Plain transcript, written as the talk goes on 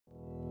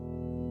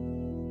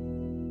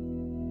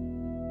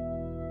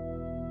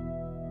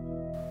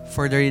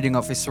For the reading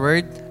of His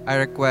Word,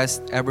 I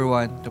request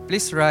everyone to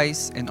please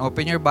rise and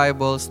open your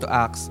Bibles to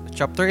Acts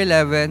chapter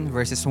 11,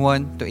 verses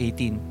 1 to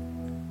 18.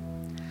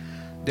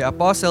 The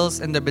apostles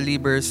and the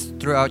believers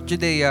throughout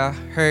Judea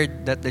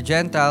heard that the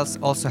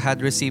Gentiles also had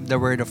received the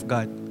Word of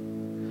God.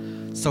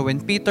 So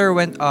when Peter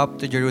went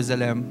up to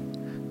Jerusalem,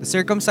 the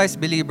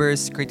circumcised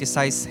believers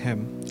criticized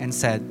him and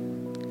said,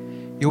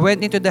 "You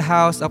went into the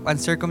house of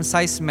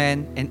uncircumcised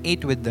men and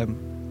ate with them."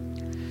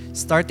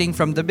 Starting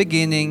from the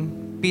beginning,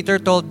 Peter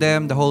told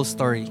them the whole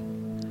story.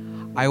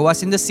 "I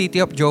was in the city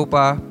of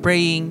Joppa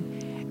praying,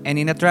 and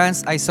in a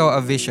trance I saw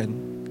a vision.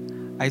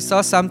 I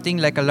saw something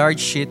like a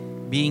large sheet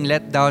being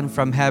let down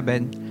from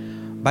heaven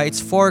by its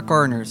four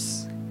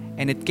corners,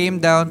 and it came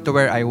down to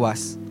where I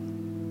was.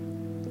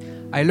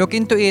 I looked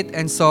into it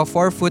and saw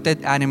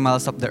four-footed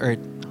animals of the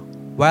earth,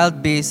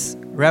 wild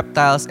beasts,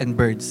 reptiles, and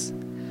birds.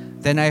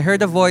 Then I heard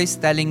a voice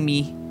telling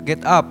me,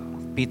 'Get up,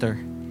 Peter,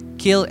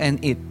 kill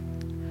and eat.'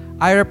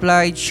 I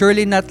replied,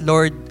 'Surely not,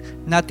 Lord.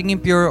 Nothing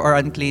impure or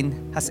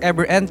unclean has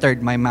ever entered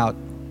my mouth.'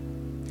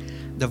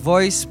 The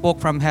voice spoke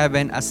from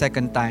heaven a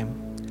second time,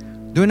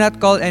 'Do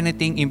not call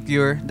anything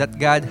impure that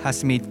God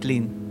has made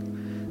clean.'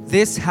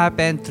 This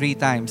happened 3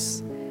 times,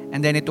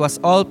 and then it was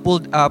all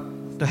pulled up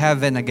to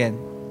heaven again.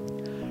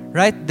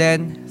 Right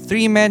then,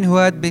 3 men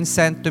who had been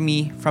sent to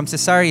me from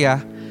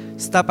Caesarea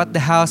stopped at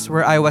the house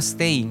where I was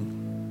staying.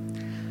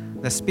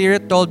 The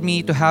Spirit told me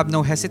to have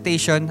no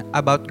hesitation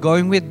about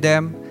going with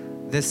them.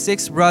 The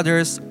 6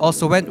 brothers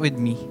also went with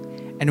me,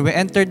 and we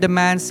entered the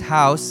man's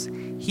house.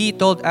 He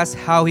told us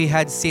how he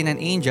had seen an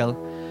angel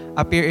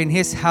appear in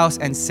his house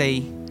and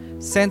say,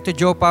 'Send to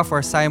Joppa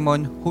for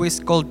Simon, who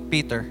is called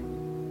Peter.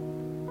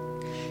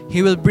 He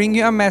will bring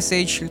you a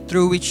message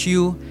through which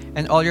you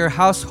and all your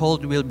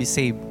household will be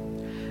saved.'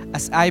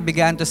 As I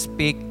began to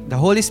speak, the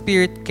Holy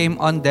Spirit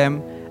came on them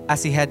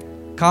as He had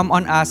come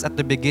on us at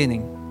the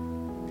beginning.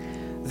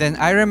 Then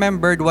I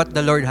remembered what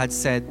the Lord had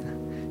said,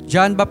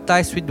 'John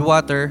baptized with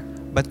water,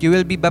 but you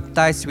will be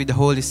baptized with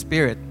the Holy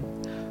Spirit.'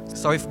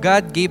 So if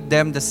God gave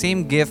them the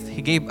same gift He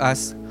gave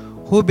us,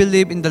 who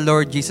believe in the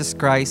Lord Jesus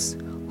Christ,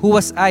 who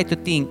was I to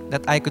think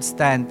that I could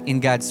stand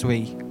in God's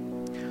way?"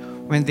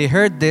 When they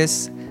heard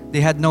this,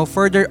 they had no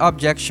further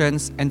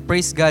objections and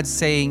praised God,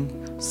 saying,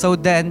 "So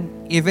then,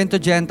 even to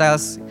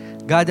Gentiles,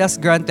 God has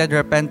granted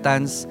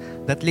repentance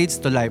that leads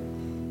to life."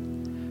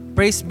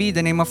 Praise be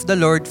the name of the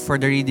Lord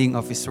for the reading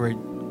of His Word.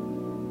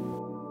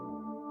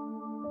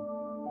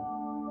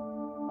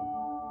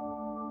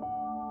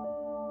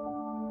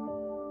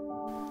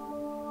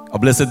 A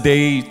blessed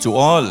day to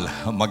all.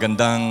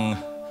 Magandang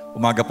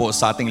umaga po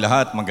sa ating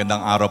lahat. Magandang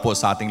araw po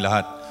sa ating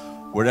lahat.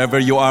 Wherever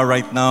you are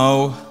right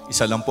now,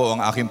 isa lang po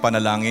ang aking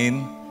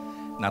panalangin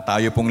na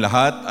tayo pong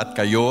lahat at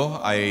kayo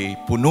ay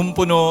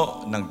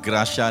punong-puno ng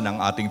grasya ng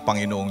ating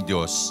Panginoong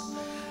Diyos.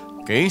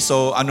 Okay,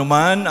 so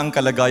anuman ang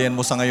kalagayan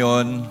mo sa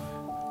ngayon,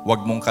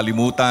 huwag mong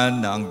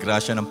kalimutan na ang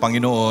grasya ng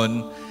Panginoon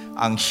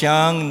ang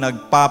siyang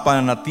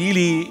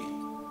nagpapanatili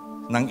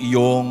ng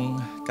iyong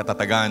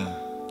katatagan.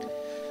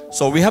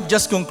 So we have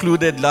just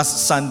concluded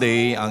last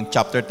Sunday ang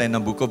chapter 10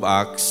 ng Book of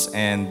Acts,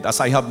 and as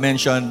I have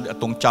mentioned,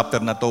 itong chapter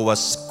na to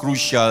was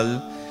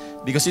crucial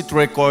because it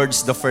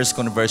records the first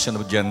conversion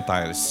of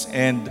Gentiles.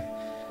 And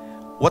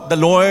what the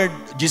Lord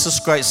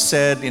Jesus Christ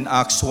said in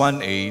Acts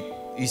 1:8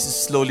 is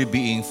slowly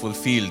being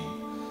fulfilled.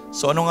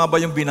 So ano nga ba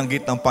yung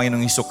binanggit ng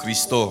Panginoong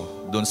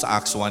Hesukristo doon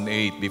sa Acts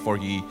 1:8 before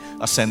He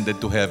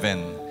ascended to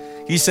heaven?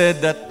 He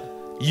said that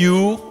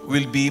you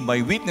will be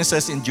my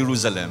witnesses in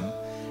Jerusalem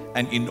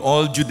and in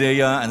all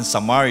Judea and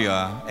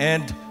Samaria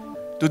and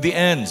to the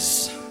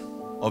ends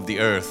of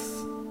the earth.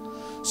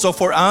 So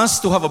for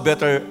us to have a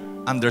better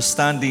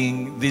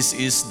understanding, this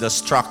is the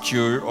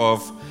structure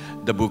of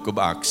the book of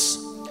Acts.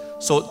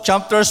 So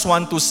chapters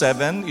 1 to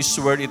 7 is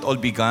where it all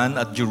began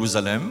at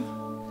Jerusalem.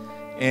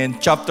 And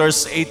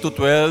chapters 8 to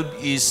 12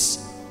 is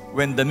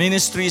when the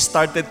ministry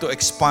started to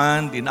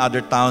expand in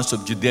other towns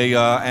of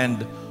Judea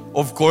and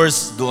of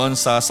course doon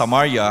sa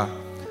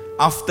Samaria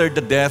after the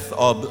death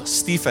of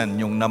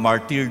Stephen, yung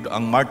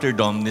ang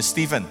martyrdom ni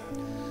Stephen.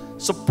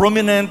 So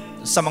prominent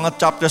sa mga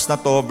chapters na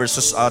to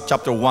versus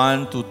chapter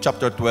 1 to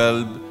chapter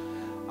 12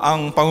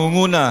 ang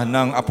pangunguna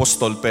ng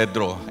Apostol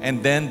Pedro,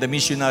 and then the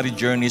missionary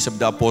journeys of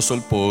the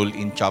Apostle Paul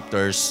in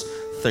chapters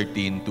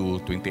 13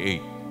 to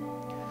 28.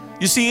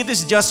 You see, it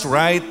is just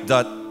right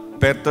that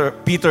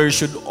Peter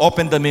should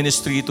open the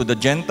ministry to the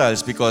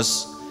Gentiles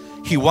because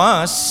he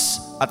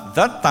was, at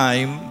that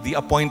time, the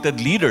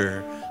appointed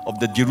leader of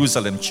the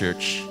Jerusalem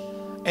church.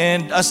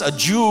 And as a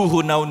Jew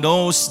who now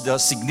knows the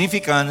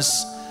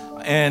significance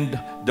and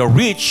the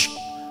reach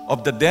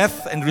of the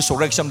death and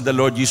resurrection of the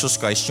Lord Jesus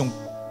Christ, yung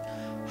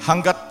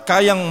hanggat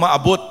kayang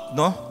maabot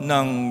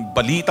ng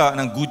balita,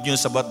 ng good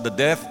news about the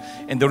death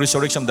and the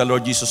resurrection of the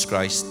Lord Jesus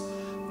Christ,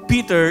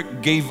 Peter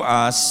gave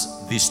us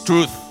this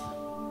truth.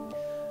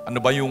 Ano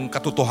ba yung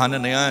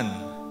katotohanan na yan?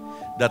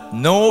 That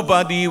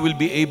nobody will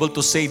be able to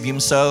save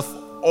himself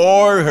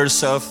or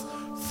herself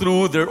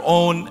through their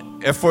own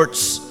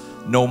efforts,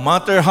 no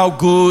matter how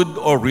good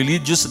or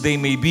religious they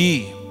may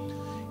be.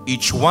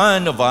 Each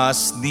one of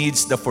us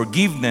needs the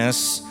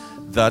forgiveness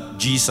that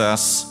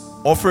Jesus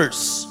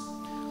offers.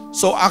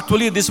 So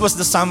actually, this was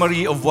the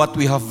summary of what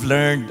we have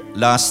learned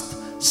last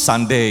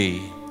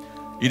Sunday.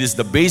 It is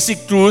the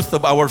basic truth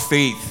of our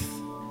faith.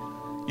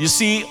 You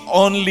see,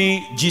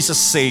 only Jesus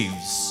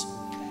saves.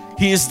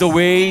 He is the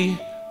way,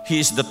 He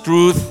is the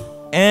truth,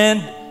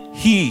 and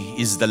He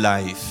is the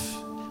life.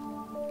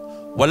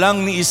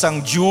 Walang ni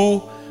isang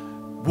Jew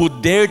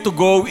would dare to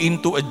go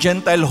into a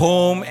Gentile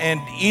home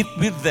and eat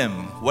with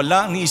them.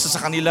 Wala ni isa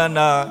sa kanila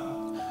na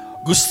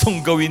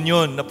gustong gawin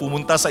yon, na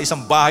pumunta sa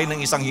isang bahay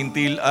ng isang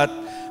hintil at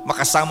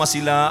makasama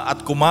sila at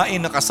kumain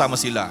na kasama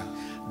sila.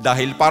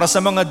 Dahil para sa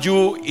mga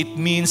Jew, it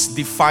means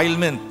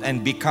defilement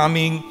and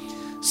becoming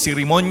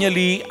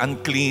ceremonially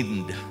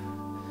unclean.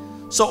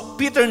 So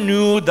Peter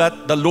knew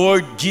that the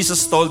Lord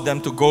Jesus told them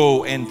to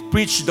go and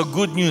preach the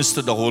good news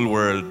to the whole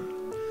world.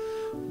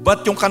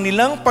 But yung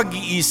kanilang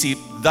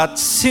pag-iisip, that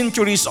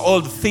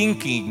centuries-old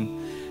thinking,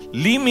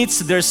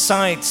 limits their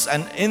sights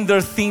and in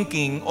their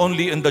thinking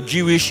only in the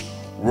Jewish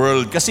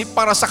world. Kasi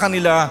para sa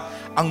kanila,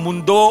 ang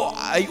mundo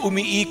ay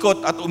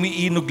umiikot at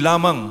umiinog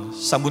lamang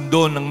sa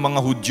mundo ng mga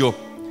Hudyo.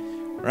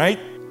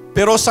 Right?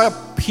 Pero sa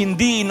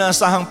hindi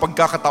inaasahang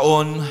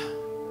pagkakataon,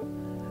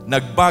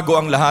 nagbago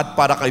ang lahat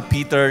para kay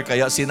Peter,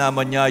 kaya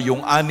sinama niya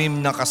yung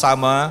 6 na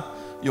kasama,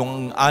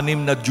 yung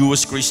 6 na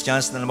Jewish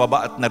Christians na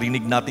nababa at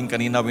narinig natin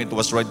kanina when it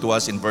was read to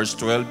us in verse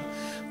 12,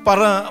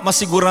 para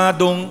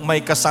masiguradong may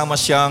kasama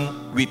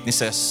siyang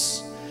witnesses.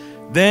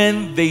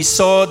 Then they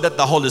saw that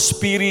the Holy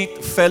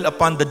Spirit fell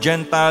upon the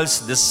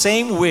Gentiles the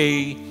same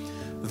way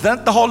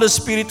that the Holy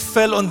Spirit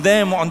fell on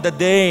them on the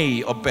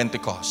day of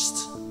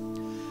Pentecost.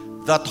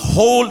 That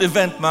whole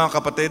event, mga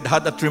kapatid,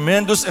 had a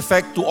tremendous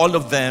effect to all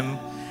of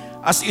them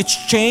as it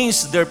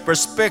changed their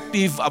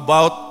perspective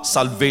about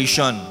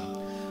salvation.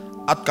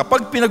 At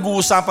kapag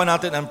pinag-uusapan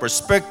natin ang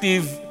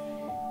perspective,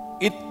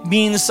 it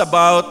means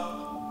about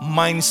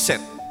mindset.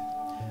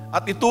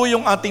 At ito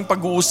yung ating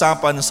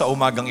pag-uusapan sa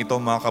umagang ito,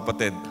 mga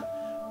kapatid.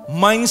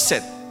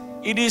 Mindset.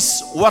 It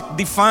is what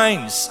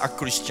defines a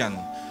Christian.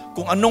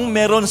 Kung anong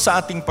meron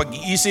sa ating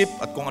pag-iisip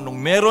at kung anong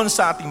meron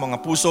sa ating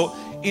mga puso,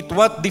 it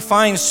what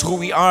defines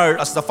who we are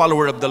as the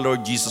follower of the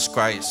Lord Jesus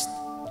Christ.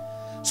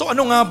 So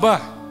ano nga ba?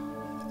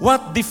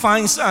 What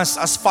defines us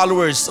as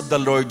followers of the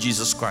Lord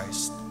Jesus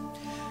Christ?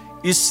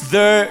 Is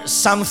there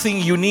something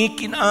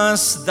unique in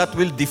us that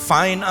will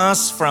define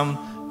us from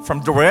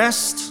the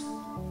rest?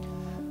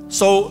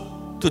 So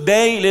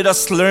today, let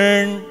us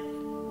learn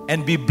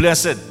and be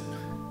blessed.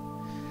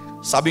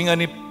 Sabi nga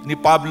ni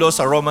Pablo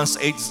sa Romans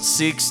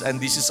 8:6, and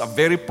this is a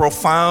very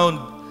profound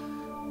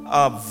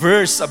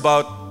verse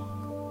about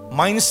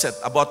mindset,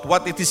 about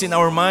what it is in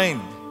our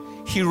mind.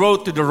 He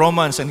wrote to the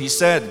Romans and he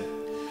said,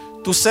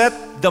 "To set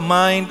the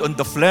mind on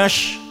the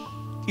flesh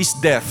is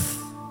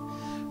death,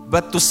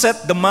 but to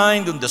set the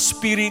mind on the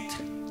Spirit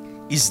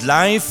is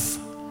life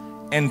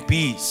and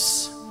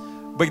peace."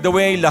 By the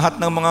way, lahat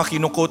ng mga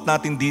kinukot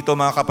natin dito,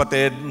 mga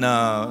kapatid,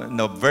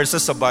 na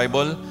verses sa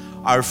Bible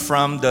are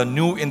from the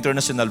New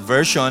International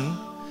Version.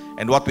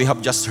 And what we have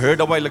just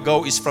heard a while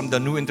ago is from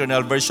the New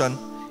International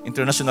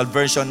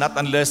Version, not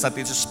unless that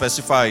it is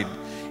specified.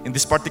 In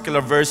this particular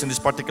verse, in this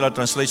particular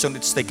translation,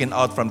 it's taken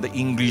out from the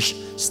English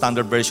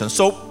Standard Version.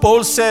 So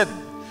Paul said,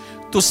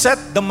 to set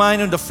the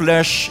mind on the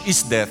flesh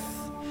is death,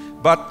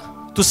 but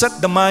to set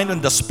the mind on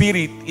the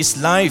Spirit is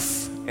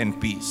life and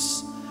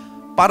peace.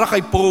 Para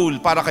kay Paul,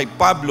 para kay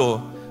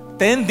Pablo,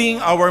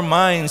 tending our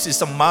minds is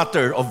a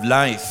matter of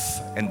life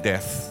and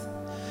death.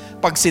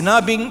 Pag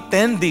sinabing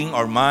tending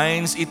our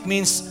minds, it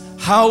means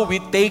how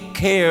we take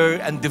care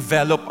and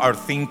develop our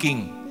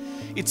thinking.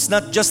 It's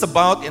not just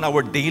about in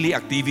our daily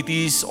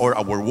activities or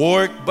our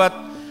work, but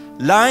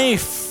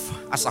life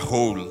as a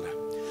whole.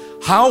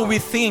 How we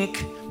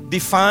think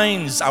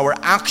defines our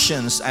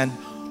actions and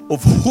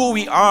of who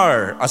we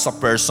are as a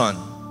person.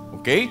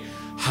 Okay?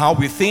 How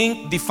we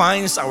think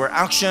defines our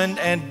action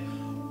and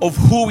of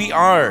who we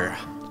are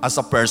as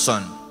a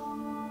person.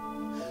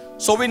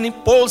 So when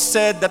Paul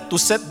said that to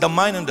set the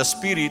mind on the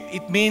Spirit,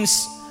 it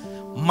means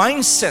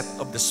mindset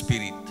of the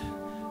Spirit.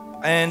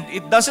 And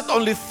it doesn't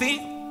only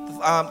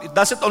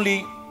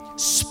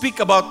speak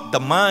about the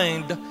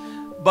mind,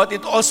 but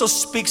it also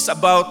speaks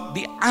about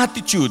the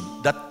attitude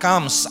that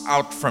comes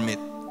out from it.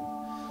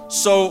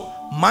 So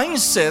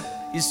mindset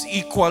is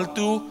equal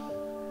to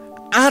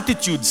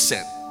attitude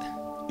set.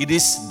 It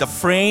is the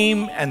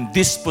frame and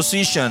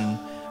disposition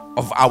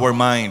of our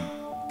mind.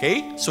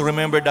 Okay? So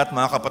remember that,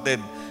 mga kapatid,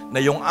 na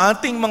yung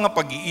ating mga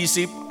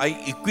pag-iisip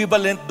ay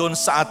equivalent doon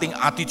sa ating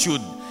attitude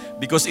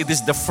because it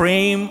is the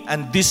frame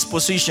and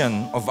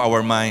disposition of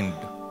our mind.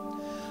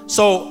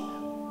 So,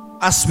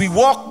 as we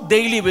walk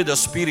daily with the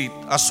Spirit,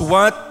 as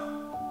what,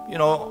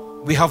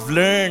 we have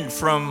learned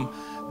from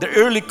the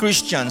early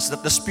Christians,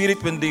 that the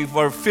Spirit, when they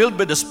were filled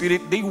with the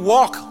Spirit, they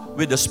walk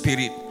with the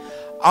Spirit.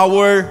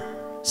 Our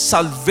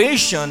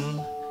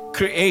salvation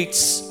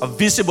creates a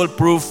visible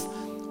proof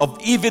of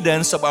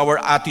evidence of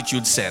our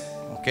attitude set.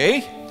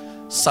 Okay?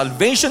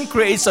 Salvation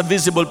creates a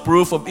visible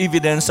proof of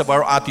evidence of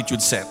our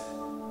attitude set.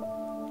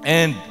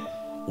 And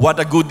What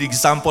a good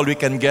example we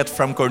can get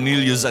from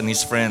Cornelius and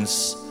his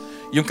friends.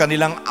 Yung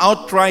kanilang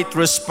outright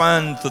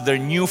respond to their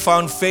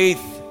newfound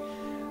faith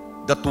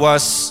that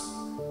was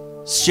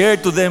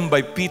shared to them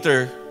by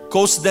Peter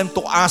caused them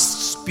to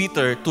ask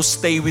Peter to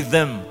stay with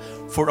them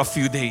for a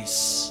few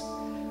days.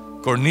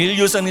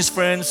 Cornelius and his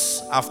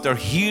friends, after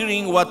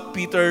hearing what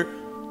Peter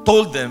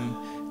told them,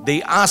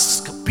 they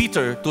asked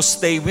Peter to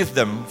stay with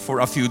them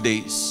for a few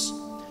days.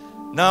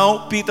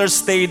 Now, Peter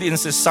stayed in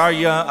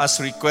Caesarea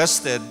as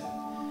requested,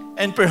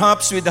 and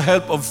perhaps with the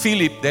help of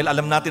Philip, dahil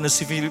alam natin na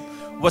si Philip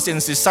was in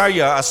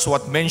Caesarea as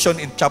what mentioned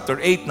in chapter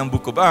 8 ng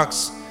Book of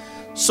Acts.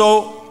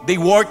 So, they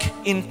work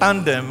in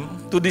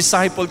tandem to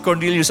disciple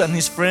Cornelius and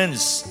his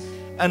friends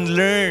and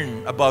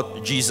learn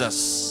about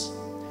Jesus.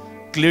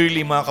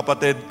 Clearly, mga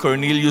kapatid,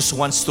 Cornelius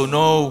wants to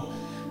know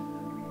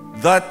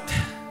that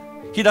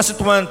he doesn't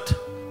want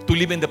to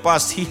live in the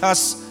past. He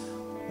has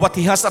what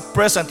he has at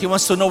present. He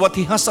wants to know what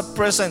he has at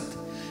present.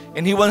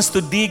 And he wants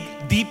to dig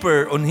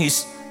deeper on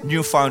his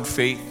newfound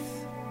faith.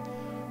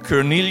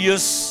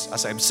 Cornelius,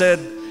 as I've said,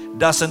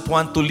 doesn't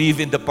want to live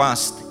in the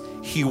past.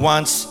 He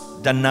wants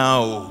the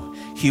now.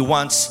 He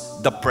wants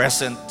the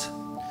present.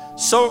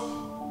 So,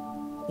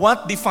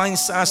 what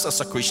defines us as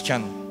a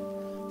Christian?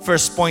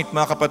 First point,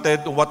 mga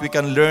kapatid, what we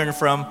can learn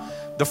from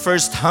the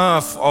first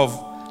half of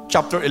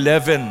chapter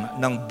 11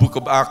 ng Book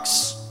of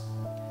Acts.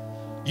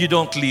 You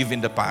don't live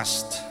in the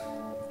past.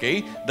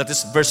 Okay? That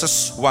is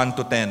verses 1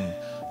 to 10.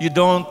 You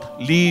don't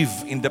live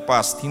in the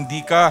past.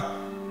 Hindi ka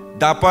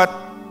dapat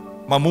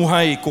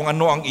mamuhay kung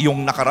ano ang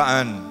iyong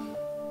nakaraan.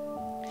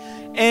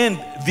 And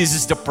this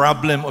is the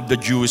problem of the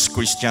Jewish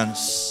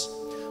Christians.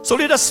 So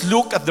let us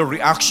look at the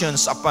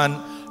reactions upon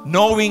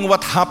knowing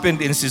what happened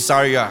in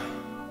Caesarea.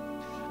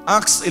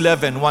 Acts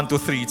 11, 1 to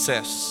 3, it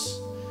says,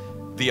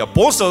 the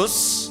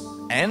apostles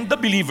and the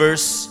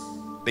believers,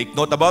 take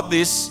note about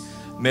this,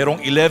 merong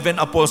 11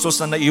 apostles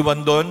na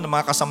naiwan doon, na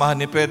mga kasamahan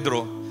ni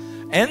Pedro,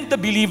 and the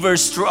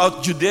believers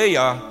throughout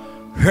Judea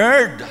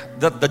heard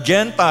that the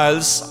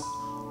Gentiles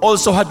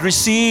also had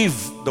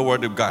received the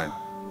word of God.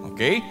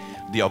 Okay?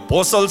 The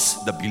apostles,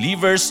 the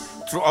believers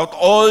throughout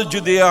all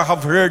Judea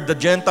have heard that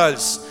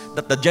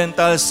the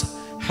Gentiles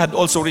had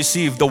also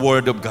received the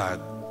word of God.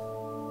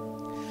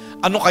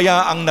 Ano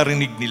kaya ang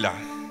narinig nila?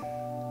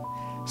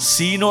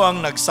 Sino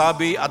ang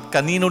nagsabi at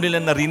kanino nila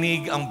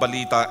narinig ang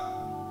balita?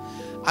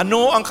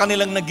 Ano ang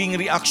kanilang naging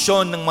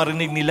reaksyon nang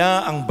marinig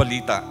nila ang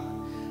balita?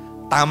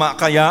 Tama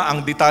kaya ang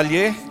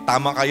detalye?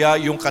 Tama kaya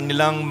yung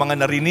kanilang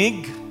mga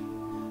narinig?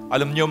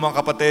 Alam niyo mga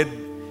kapatid,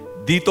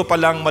 dito pa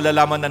lang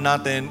malalaman na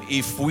natin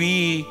if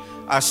we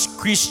as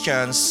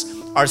Christians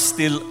are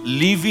still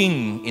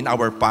living in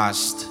our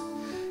past.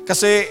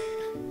 Kasi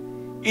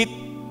it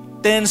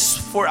tends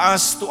for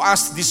us to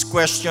ask this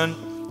question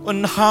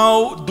on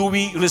how do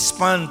we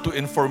respond to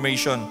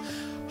information?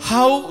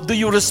 How do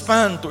you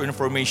respond to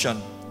information?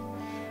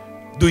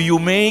 Do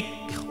you make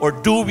or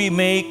do we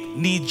make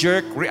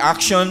knee-jerk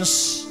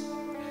reactions?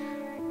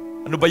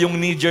 Ano ba yung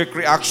knee-jerk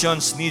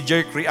reactions?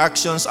 Knee-jerk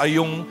reactions are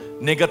yung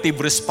negative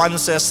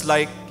responses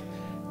like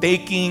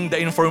taking the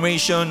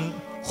information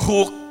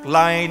hook,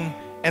 line,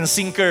 and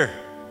sinker.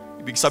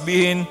 Ibig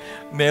sabihin,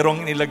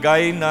 merong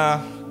nilagay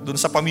na dun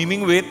sa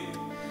pamimingwit,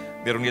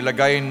 merong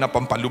nilagay na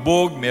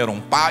pampalubog,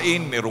 merong pain,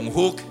 merong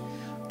hook,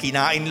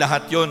 kinain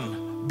lahat yon.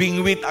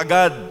 Bingwit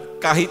agad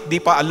kahit di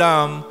pa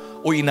alam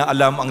o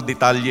inaalam ang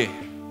detalye.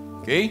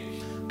 Okay?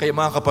 Kaya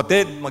mga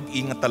kapatid,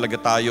 mag-ingat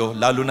talaga tayo,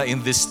 lalo na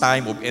in this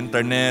time of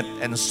internet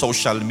and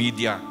social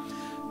media.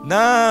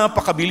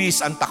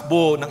 Napakabilis ang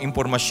takbo ng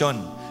impormasyon.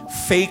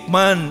 Fake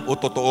man o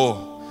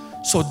totoo.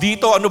 So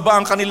dito, ano ba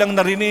ang kanilang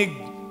narinig?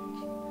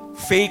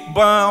 Fake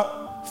ba?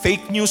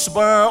 Fake news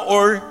ba?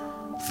 Or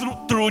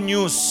true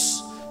news?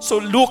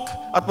 So look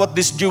at what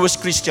these Jewish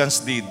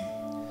Christians did.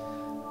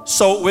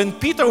 So when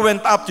Peter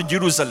went up to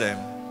Jerusalem,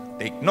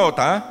 take note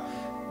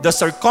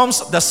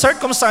the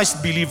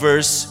circumcised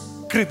believers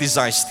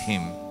criticized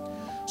him.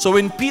 So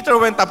when Peter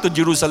went up to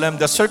Jerusalem,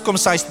 the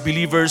circumcised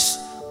believers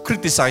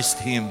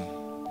criticized him.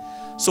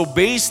 So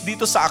based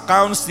dito sa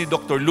accounts ni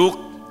Dr. Luke,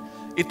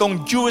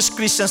 itong Jewish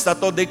Christians na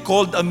to, they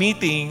called a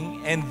meeting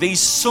and they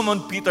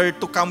summoned Peter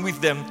to come with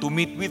them, to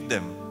meet with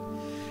them.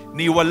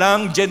 Ni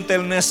walang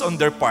gentleness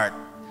on their part.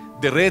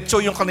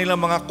 Diretso yung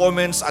kanilang mga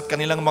comments at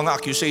kanilang mga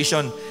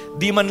accusation.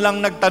 Di man lang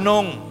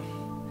nagtanong.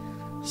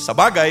 Sa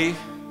bagay,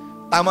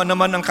 tama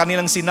naman ang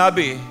kanilang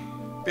sinabi.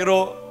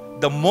 Pero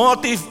the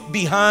motive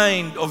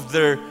behind of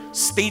their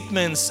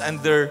statements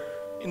and their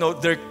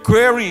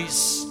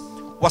queries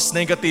was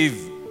negative.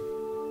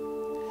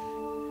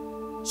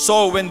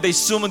 So when they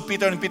summoned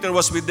Peter and Peter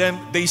was with them,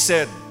 they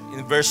said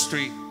in verse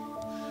 3,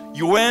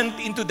 "You went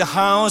into the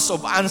house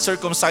of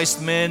uncircumcised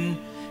men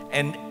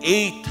and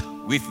ate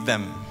with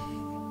them."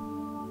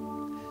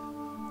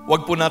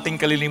 Huwag po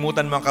nating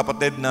kalilimutan mga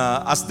kapatid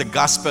na as the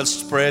gospel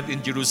spread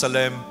in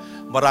Jerusalem,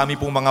 marami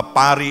pong mga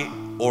pari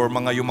or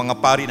yung mga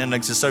pari na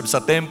nagsiserve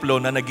sa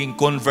templo na naging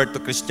convert to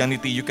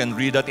Christianity. You can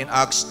read that in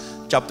Acts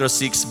chapter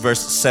 6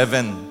 verse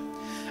 7.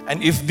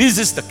 And if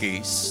this is the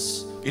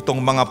case,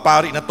 Itong mga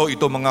pari na to,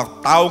 itong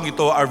mga taong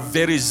ito are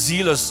very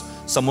zealous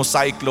sa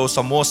Mosaic law,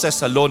 sa Moses,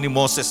 sa law ni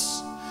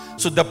Moses.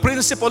 So the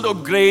principle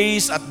of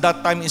grace at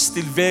that time is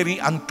still very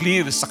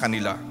unclear sa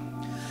kanila.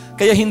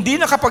 Kaya hindi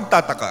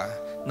nakapagtataka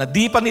na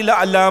di pa nila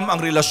alam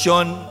ang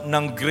relasyon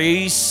ng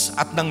grace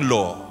at ng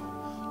law,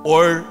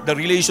 or the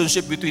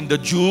relationship between the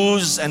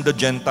Jews and the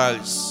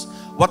Gentiles.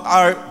 What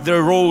are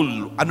their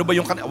role?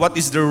 What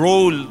is their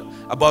role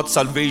about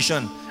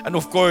salvation? And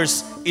of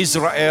course,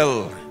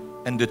 Israel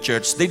and the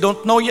church. They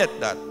don't know yet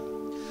that.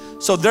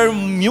 So their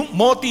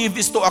motive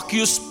is to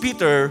accuse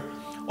Peter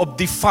of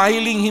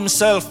defiling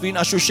himself being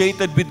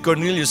associated with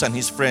Cornelius and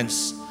his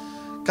friends.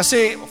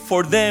 Kasi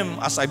for them,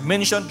 as I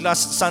mentioned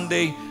last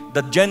Sunday,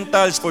 the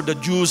Gentiles for the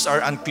Jews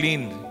are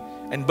unclean.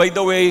 And by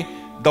the way,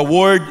 the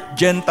word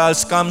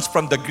Gentiles comes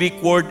from the Greek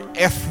word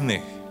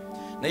ethne,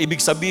 na ibig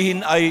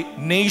sabihin ay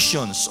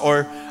nations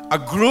or a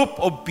group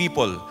of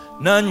people,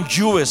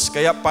 non-Jewish.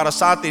 Kaya para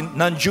sa atin,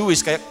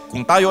 non-Jewish. Kaya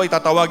kung tayo ay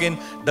tatawagin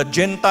the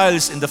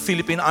Gentiles in the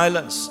Philippine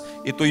Islands,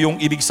 ito yung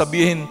ibig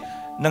sabihin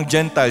ng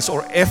Gentiles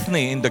or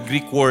ethne in the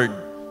Greek word.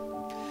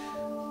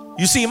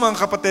 You see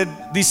mga kapatid,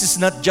 this is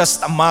not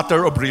just a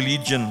matter of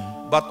religion,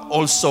 but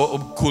also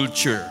of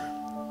culture.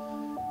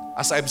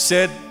 As I've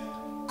said,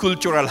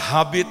 cultural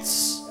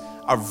habits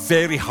are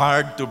very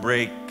hard to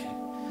break.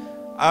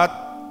 At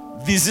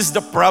this is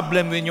the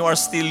problem when you are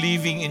still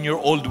living in your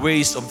old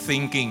ways of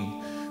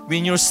thinking.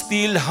 When you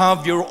still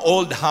have your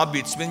old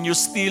habits. When you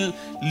still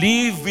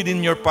live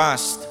within your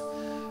past.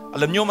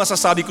 Alam nyo,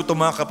 masasabi ko ito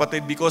mga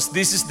kapatid, because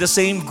this is the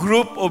same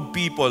group of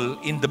people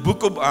in the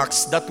book of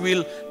Acts that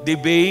will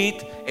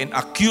debate and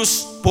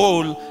accuse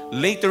Paul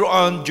later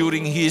on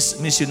during his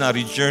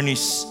missionary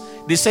journeys.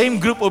 The same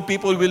group of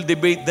people will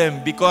debate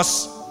them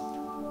because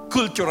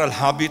cultural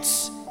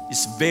habits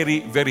is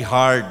very, very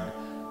hard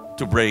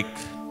to break.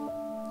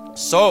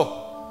 So,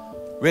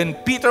 when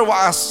Peter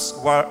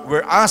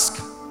were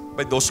asked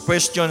by those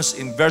questions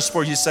in verse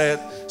 4, he said,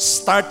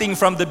 starting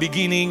from the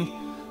beginning,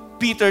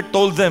 Peter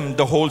told them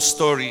the whole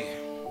story.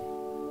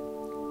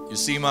 You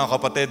see mga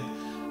kapatid,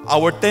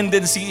 our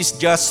tendency is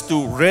just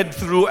to read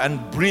through and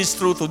breeze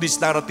through to this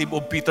narrative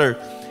of Peter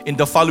in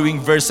the following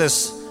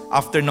verses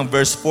after ng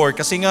verse 4.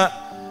 Kasi nga,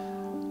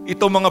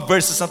 itong mga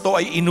verses na to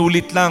ay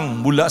inulit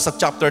lang mula sa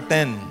chapter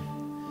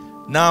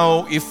 10.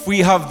 Now, if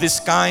we have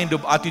this kind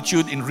of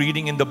attitude in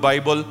reading in the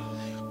Bible,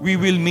 we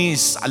will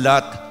miss a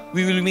lot.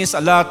 We will miss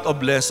a lot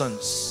of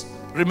lessons.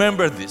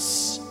 Remember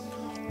this.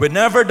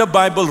 Whenever the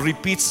Bible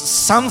repeats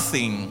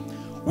something,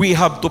 we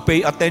have to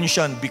pay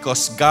attention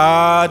because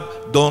God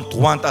don't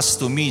want us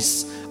to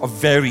miss a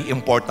very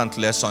important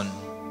lesson.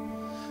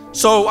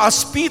 So,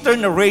 as Peter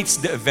narrates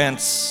the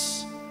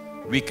events,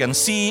 we can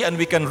see and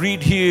we can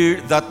read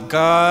here that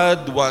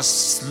God was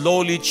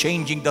slowly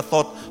changing the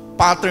thought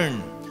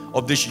pattern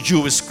of these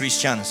Jewish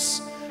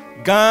Christians.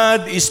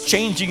 God is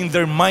changing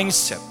their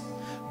mindset.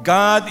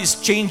 God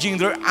is changing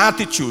their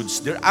attitude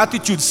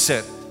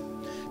set.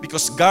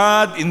 Because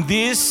God, in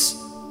this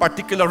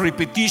particular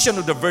repetition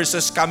of the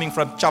verses coming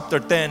from chapter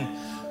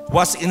 10,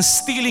 was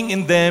instilling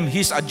in them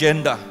His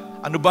agenda.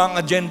 Ano ba ang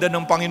agenda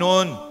ng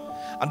Panginoon?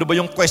 Ano ba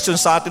yung question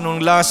sa atin ng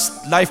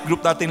last life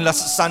group natin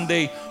last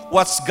Sunday?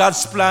 What's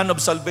God's plan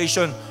of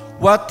salvation?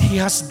 What He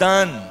has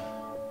done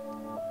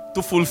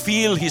to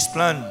fulfill His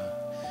plan.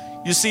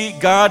 You see,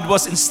 God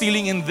was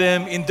instilling in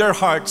them, in their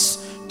hearts,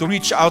 to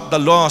reach out the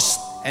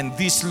lost and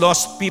these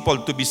lost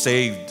people to be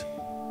saved.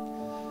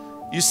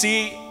 You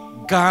see,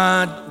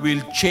 God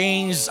will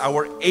change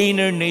our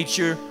inner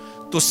nature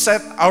to set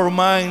our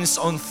minds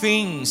on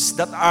things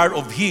that are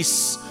of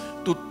His,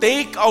 to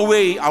take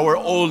away our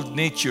old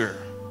nature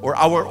or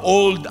our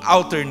old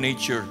outer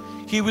nature.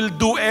 He will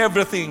do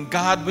everything.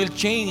 God will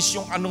change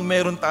yung anong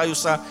meron tayo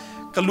sa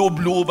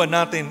kaloob-looban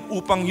natin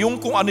upang yung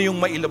kung ano yung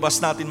mailabas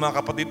natin mga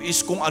kapatid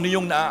is kung ano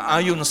yung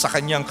naaayon sa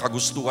Kanyang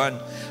kagustuhan.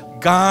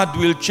 God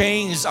will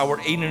change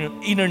our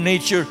inner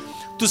nature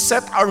to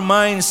set our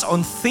minds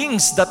on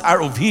things that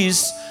are of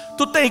His,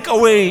 to take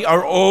away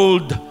our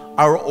old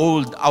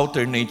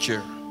outer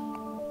nature.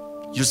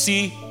 You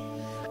see,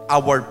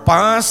 our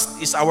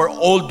past is our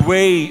old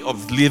way of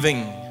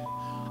living,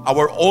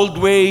 our old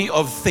way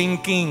of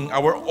thinking,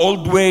 our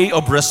old way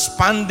of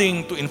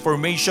responding to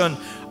information,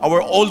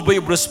 our old way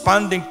of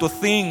responding to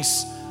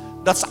things.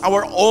 That's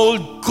our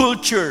old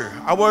culture,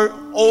 our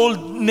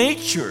old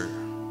nature.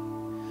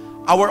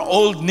 Our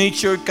old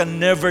nature can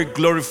never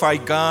glorify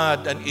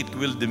God, and it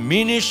will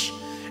diminish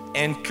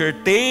and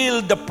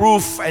curtail the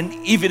proof and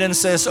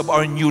evidences of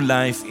our new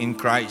life in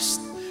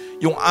Christ.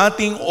 Yung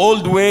ating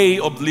old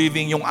way of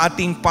living, yung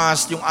ating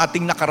past, yung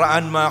ating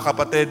nakaraan mga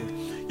kapatid,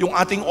 yung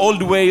ating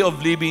old way of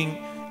living,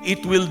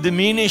 it will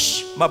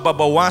diminish,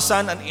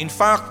 mababawasan, and in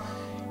fact,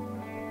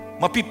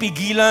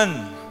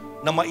 mapipigilan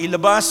na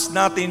mailabas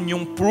natin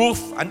yung proof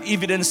and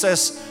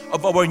evidences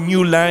of our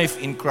new life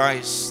in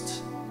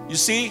Christ. You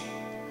see,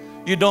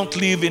 you don't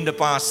live in the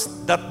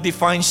past. That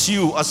defines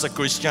you as a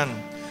Christian.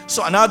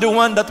 So another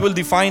one that will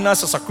define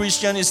us as a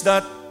Christian is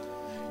that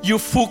you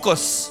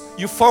focus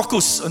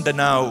on the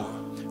now.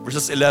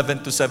 Verses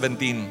 11 to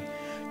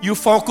 17. you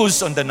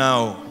focus on the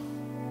now.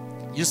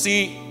 You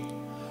see,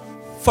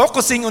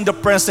 focusing on the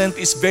present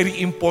is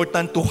very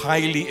important to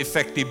highly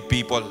effective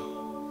people.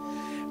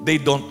 They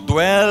don't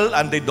dwell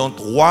and they don't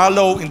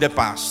wallow in the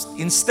past.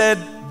 Instead,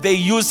 they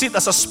use it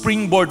as a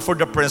springboard for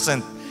the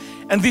present.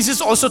 And this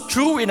is also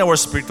true in our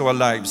spiritual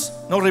lives.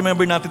 Now,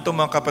 remember natin ito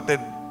mga kapatid,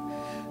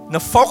 na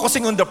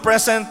focusing on the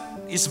present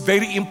is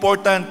very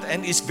important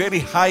and is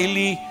very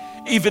highly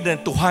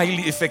evident to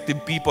highly effective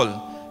people.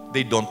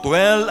 They don't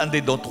dwell and they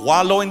don't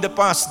wallow in the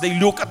past. They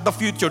look at the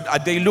future,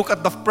 they look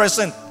at the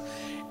present.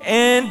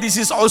 And this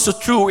is also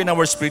true in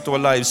our spiritual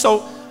lives.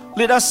 So,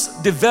 let us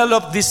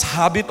develop this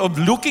habit of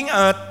looking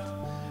at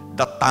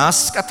the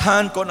task at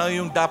hand, kung ano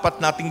yung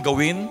dapat nating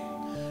gawin,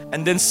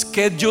 and then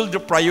schedule the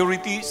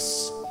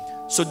priorities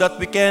so that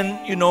we can,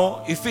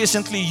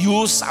 efficiently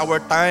use our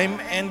time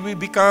and we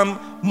become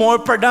more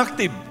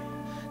productive.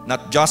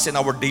 Not just in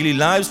our daily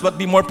lives, but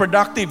be more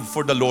productive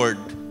for the Lord.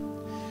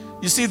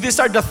 You see, these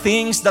are the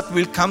things that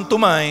will come to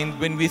mind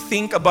when we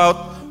think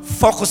about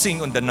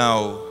focusing on the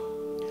now.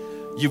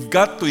 You've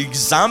got to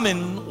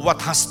examine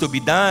what has to be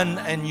done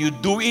and you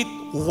do it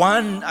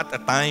one at a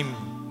time.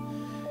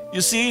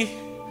 You see,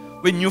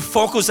 when you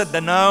focus at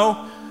the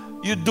now,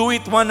 you do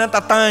it one at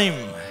a time.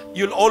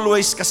 You'll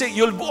always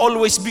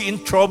be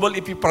in trouble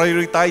if you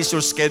prioritize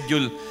your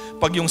schedule.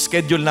 Pag yung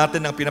schedule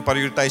natin ang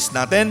pinaprioritize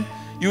natin,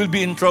 you will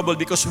be in trouble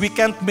because we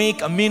can't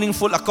make a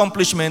meaningful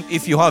accomplishment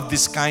if you have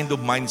this kind of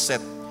mindset.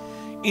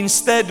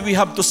 Instead, we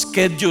have to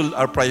schedule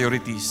our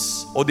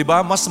priorities. O di ba,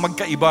 mas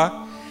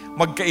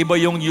magkaiba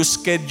yung you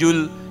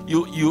schedule,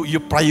 you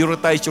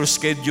prioritize your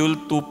schedule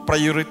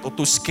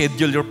to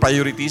schedule your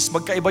priorities.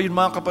 Magkaiba yun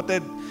mga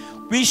kapatid.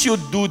 We should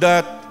do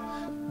that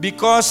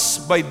because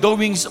by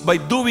doing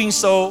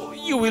so,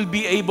 we will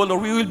be able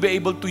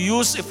to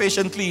use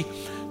efficiently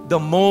the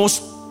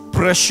most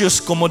precious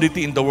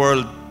commodity in the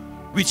world,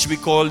 which we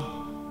call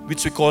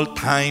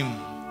time.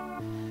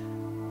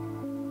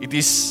 It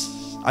is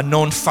a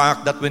known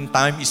fact that when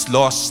time is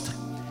lost,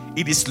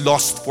 it is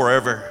lost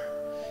forever.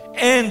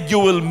 And you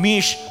will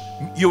miss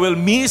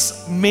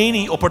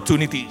many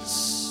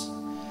opportunities.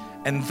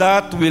 And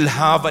that will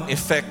have an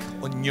effect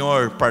on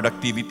your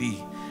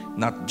productivity,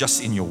 not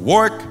just in your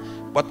work,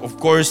 but of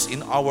course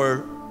in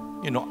our,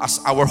 as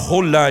our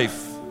whole life.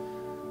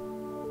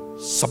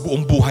 Sa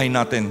buong buhay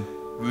natin,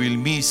 we will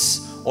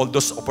miss all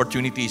those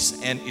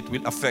opportunities and it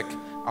will affect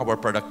our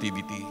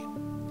productivity.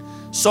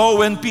 So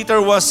when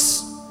Peter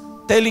was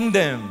telling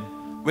them,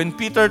 when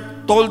Peter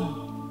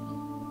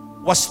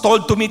was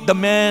told to meet the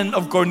men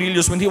of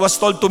Cornelius, when he was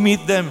told to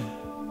meet them,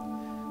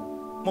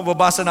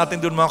 mababasa natin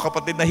doon mga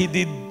kapatid na he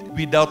did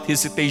without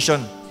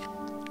hesitation.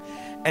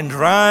 And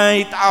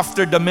right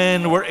after the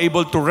men were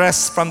able to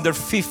rest from their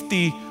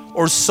 50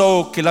 or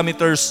so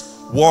kilometers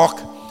walk,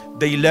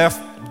 they left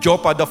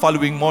Joppa the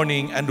following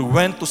morning and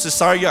went to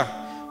Caesarea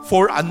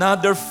for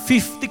another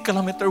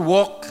 50-kilometer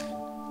walk.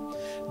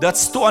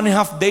 That's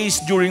 2.5 days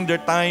during their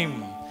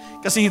time.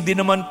 Kasi hindi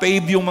naman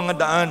paved yung mga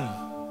daan.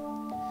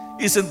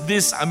 Isn't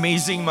this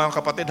amazing mga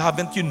kapatid?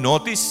 Haven't you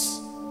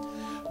noticed?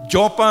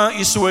 Joppa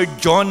is where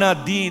Jonah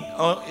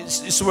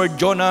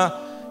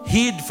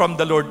hid from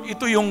the Lord.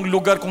 Ito yung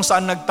lugar kung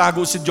saan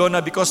nagtago si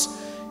Jonah because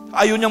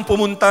ayaw niyang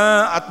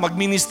pumunta at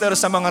magminister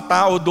sa mga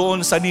tao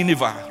doon sa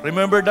Nineveh.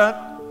 Remember that?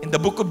 In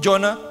the book of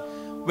Jonah,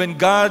 when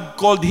God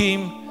called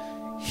him,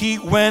 he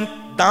went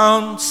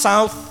down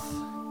south,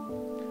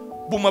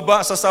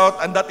 bumaba sa south,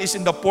 and that is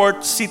in the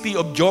port city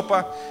of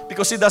Joppa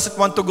because he doesn't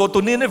want to go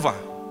to Nineveh.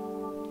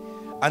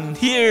 And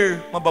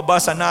here,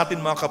 mababasa natin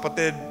mga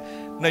kapatid,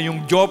 na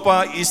yung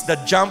Joppa is the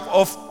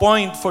jump-off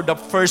point for the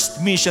first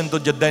mission to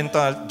the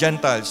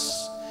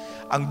Gentiles.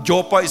 Ang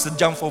Joppa is the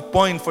jump-off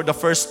point for the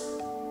first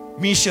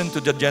mission to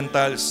the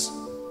Gentiles.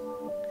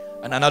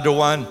 And another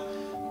one,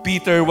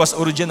 Peter was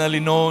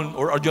originally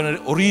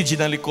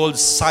called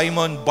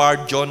Simon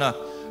Bar-Jonah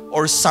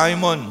or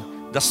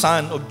Simon, the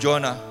son of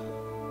Jonah.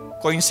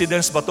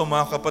 Coincidence ba ito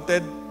mga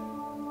kapatid?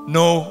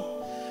 No.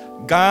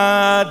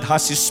 God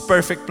has His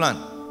perfect plan.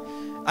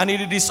 And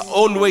it is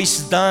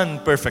always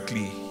done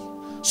perfectly.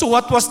 So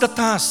what was the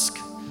task?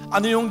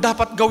 Ano yung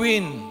dapat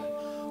gawin?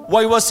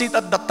 Why was it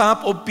at the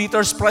top of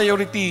Peter's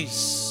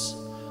priorities?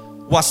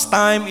 Was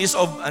time is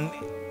of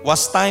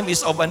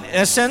an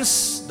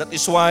essence? That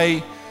is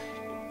why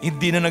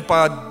hindi na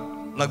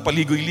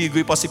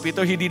nagpaligoy-ligoy pa si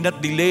Peter. He did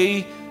not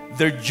delay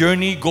their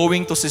journey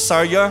going to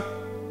Caesarea.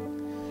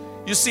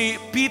 You see,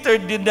 Peter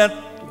did not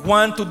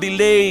want to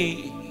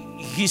delay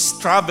his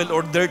travel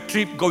or their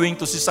trip going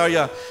to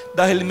Caesarea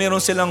dahil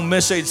meron silang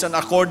message, and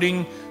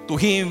according to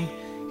him,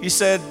 he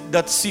said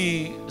that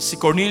si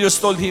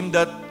Cornelius told him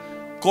that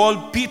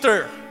call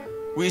Peter,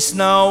 who is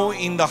now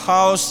in the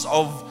house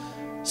of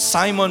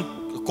Simon,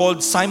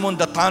 called Simon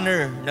the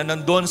Tanner, na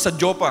nandun sa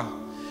Joppa,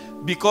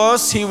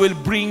 because he will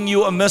bring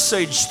you a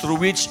message through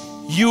which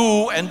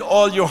you and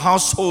all your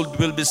household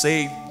will be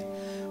saved.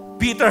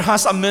 Peter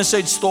has a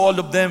message to all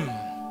of them.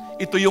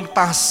 Ito yung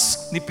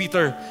task ni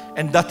Peter,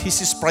 and that is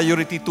his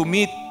priority, to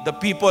meet the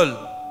people.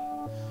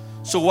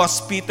 So was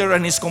Peter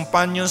and his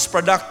companions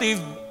productive?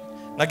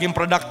 Naging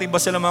productive ba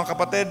sila mga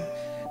kapatid?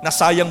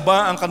 Nasayang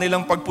ba ang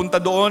kanilang pagpunta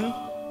doon?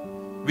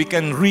 We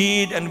can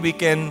read and we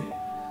can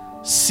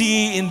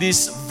see in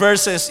these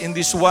verses, in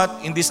these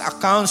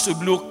accounts of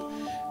Luke,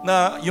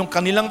 na yung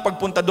kanilang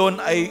pagpunta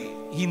doon ay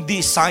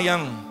hindi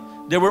sayang.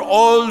 They were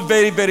all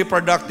very, very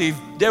productive.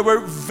 They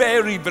were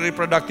very, very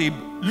productive.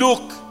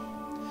 Look,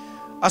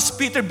 as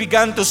Peter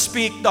began to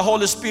speak, the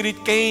Holy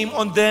Spirit came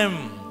on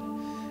them.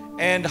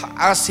 And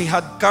as He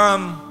had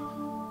come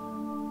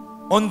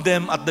on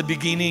them at the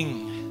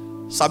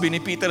beginning, sabi ni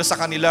Peter sa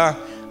kanila,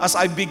 as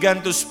I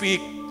began to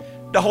speak,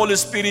 the Holy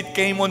Spirit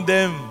came on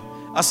them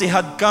as He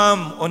had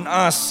come on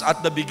us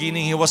at the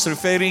beginning. He was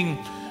referring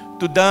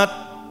to that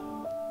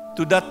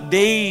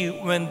day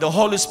when the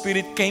Holy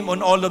Spirit came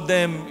on all of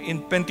them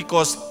in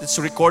Pentecost. It's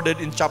recorded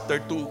in chapter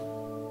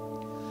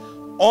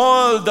 2.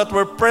 All that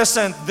were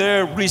present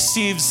there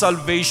received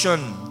salvation,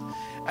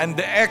 and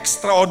the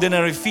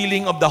extraordinary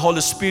feeling of the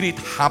Holy Spirit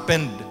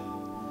happened.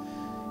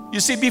 You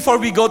see, before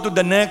we go to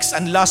the next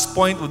and last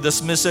point of this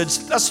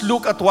message, let's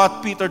look at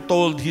what Peter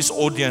told his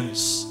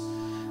audience.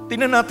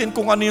 Tingnan natin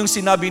kung ano yung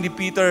sinabi ni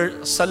Peter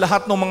sa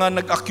lahat ng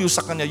mga nag-accuse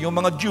sa kanya, yung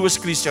mga Jewish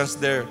Christians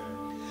there.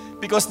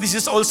 Because this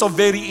is also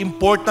very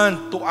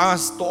important to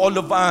us, to all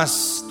of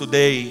us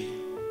today.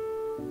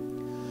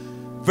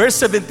 Verse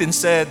 17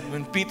 said,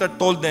 when Peter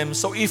told them,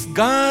 so if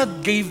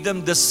God gave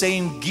them the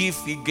same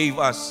gift He gave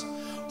us,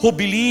 who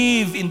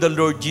believe in the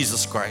Lord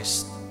Jesus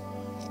Christ,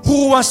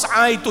 who was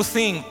I to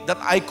think that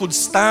I could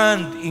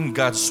stand in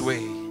God's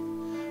way?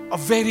 A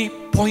very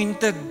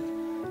pointed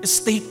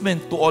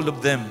statement to all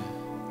of them.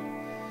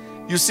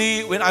 You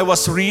see, when I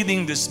was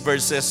reading these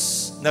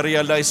verses,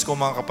 na-realize ko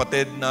mga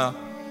kapatid na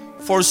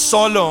for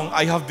so long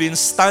I have been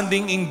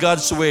standing in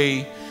God's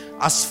way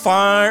as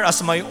far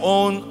as my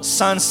own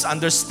sons'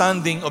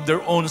 understanding of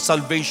their own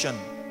salvation.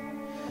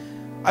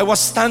 I was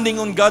standing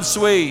on God's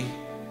way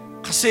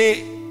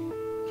kasi,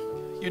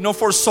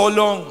 for so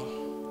long,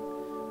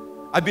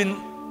 I've been,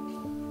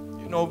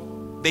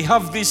 they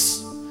have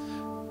this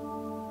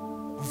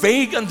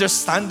vague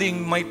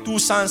understanding. My two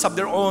sons have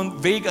their own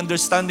vague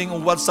understanding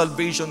of what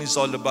salvation is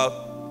all about.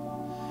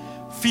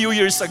 Few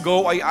years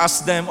ago, I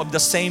asked them of the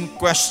same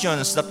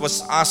questions that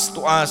was asked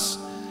to us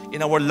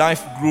in our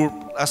life group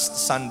last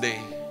Sunday.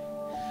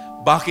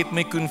 Bakit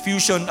may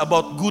confusion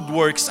about good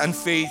works and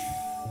faith?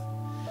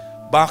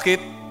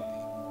 Bakit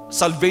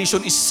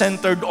salvation is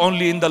centered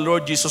only in the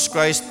Lord Jesus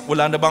Christ?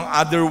 Wala na bang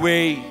other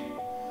way?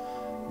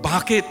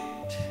 Bakit?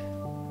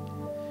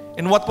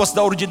 And what was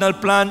the original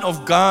plan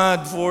of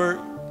God for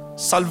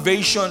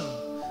salvation?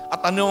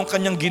 At ano ang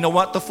kanyang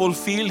ginawa to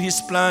fulfill His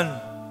plan?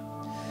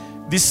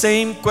 The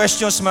same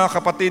questions, mga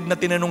kapatid, na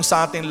tinanong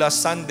sa atin last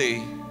Sunday.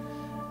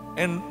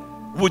 And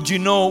would you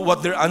know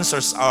what their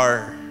answers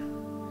are?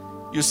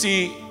 You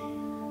see,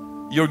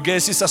 your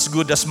guess is as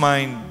good as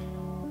mine.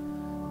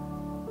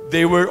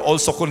 They were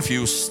also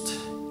confused.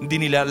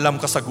 Hindi nila alam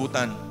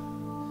kasagutan.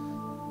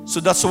 So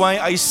that's why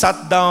I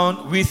sat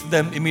down with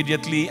them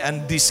immediately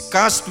and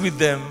discussed with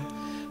them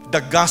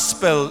the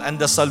gospel and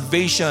the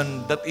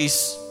salvation that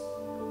is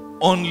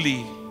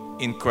only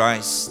in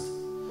Christ.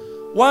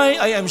 Why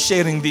I am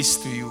sharing this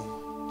to you?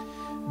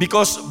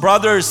 Because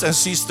brothers and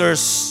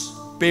sisters,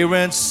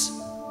 parents,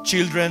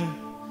 children,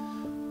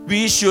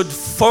 we should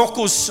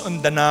focus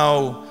on the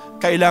now.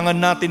 Kailangan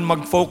natin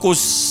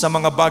mag-focus sa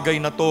mga bagay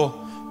na to.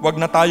 Huwag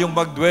na tayong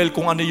mag-dwell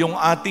kung ano yung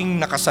ating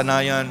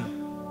nakasanayan.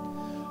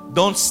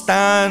 Don't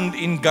stand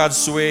in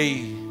God's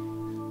way.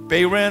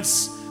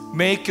 Parents,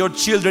 make your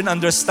children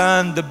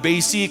understand the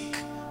basic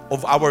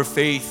of our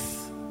faith.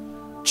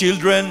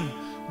 Children,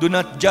 do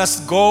not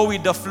just go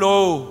with the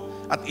flow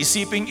at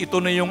isiping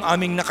ito na yung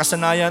aming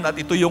nakasanayan at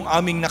ito yung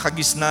aming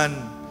nakagisnan.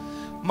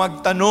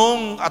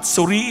 Magtanong at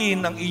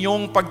suriin ang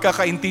iyong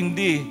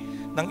pagkakaintindi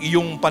ng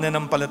iyong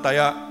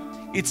pananampalataya.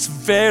 It's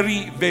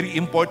very, very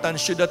important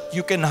so that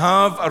you can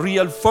have a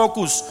real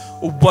focus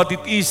of what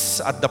it is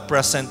at the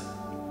present.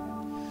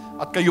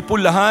 At kayo po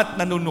lahat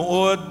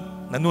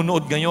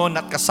nanonood ngayon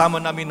at kasama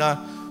namin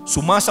na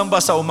sumasamba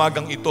sa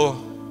umagang ito.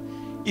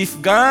 If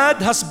God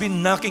has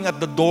been knocking at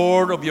the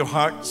door of your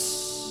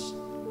hearts,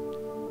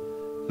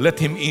 let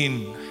Him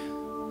in.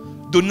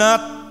 Do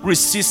not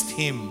resist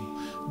Him.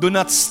 Do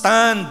not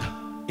stand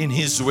in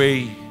His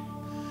way.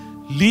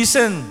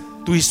 Listen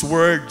to His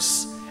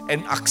words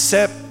and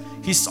accept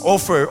His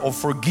offer of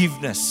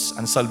forgiveness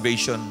and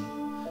salvation.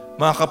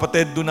 Mga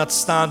kapatid, do not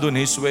stand on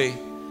His way.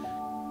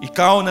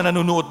 Ikaw na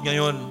nanonood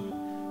ngayon,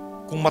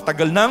 kung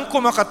matagal nang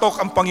kumakatok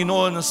ang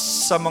Panginoon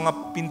sa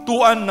mga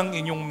pintuan ng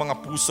inyong mga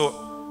puso,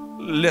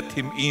 let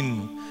Him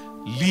in.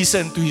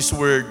 Listen to His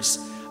words.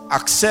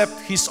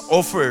 Accept His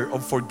offer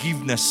of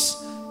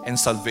forgiveness and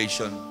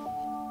salvation.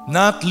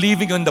 Not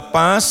living on the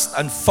past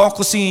and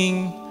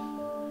focusing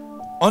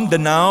on the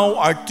now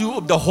are two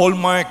of the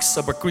hallmarks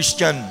of a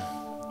Christian.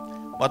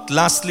 But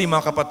lastly,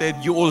 mga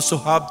kapatid, you also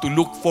have to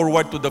look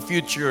forward to the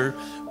future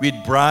with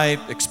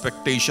bright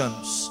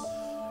expectations.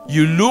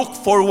 You look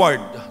forward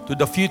to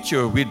the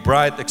future with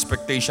bright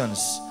expectations.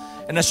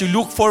 And as you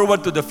look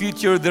forward to the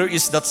future, there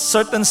is that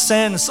certain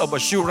sense of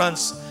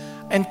assurance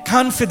and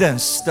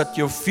confidence that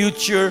your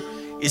future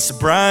is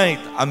bright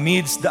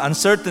amidst the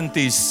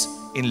uncertainties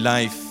in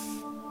life.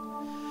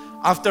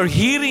 After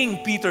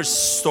hearing Peter's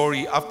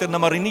story, after na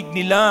marinig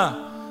nila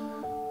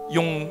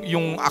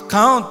yung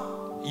account,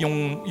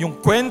 yung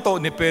kwento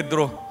ni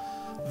Pedro,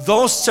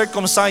 those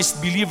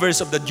circumcised believers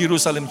of the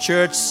Jerusalem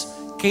church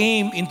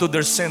came into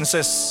their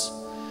senses.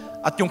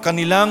 At yung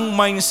kanilang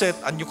mindset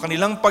at yung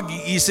kanilang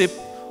pag-iisip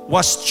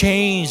was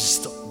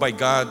changed by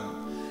God.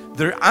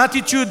 Their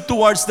attitude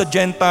towards the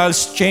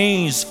Gentiles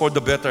changed for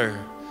the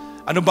better.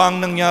 Ano ba ang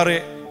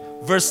nangyari?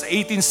 Verse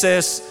 18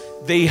 says,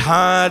 they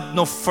had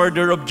no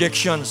further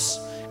objections,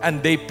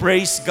 and they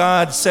praised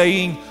God,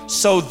 saying,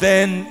 so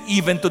then,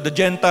 even to the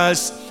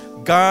Gentiles,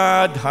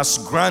 God has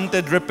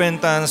granted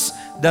repentance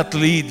that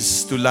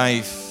leads to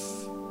life.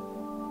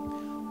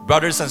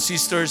 Brothers and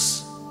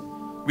sisters,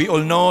 we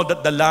all know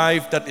that the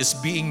life that is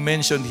being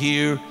mentioned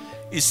here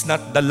is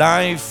not the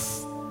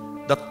life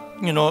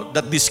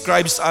that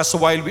describes us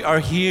while we are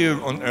here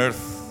on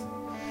earth.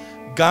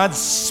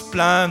 God's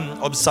plan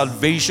of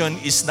salvation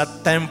is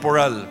not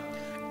temporal.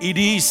 It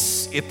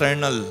is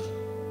eternal.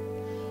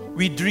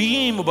 We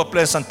dream of a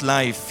pleasant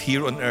life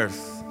here on earth.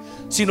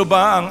 Sino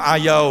ba ang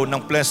ayaw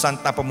ng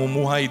pleasant na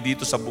pamumuhay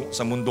dito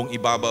sa mundong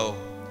ibabaw?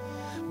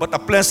 But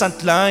a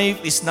pleasant life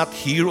is not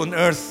here on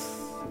earth.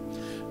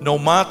 No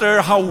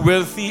matter how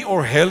wealthy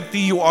or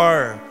healthy you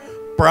are,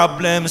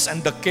 problems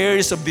and the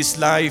cares of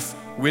this life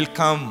will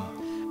come.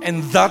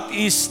 And that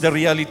is the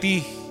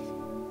reality.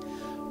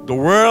 The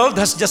world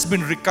has just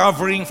been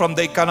recovering from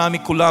the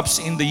economic collapse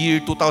in the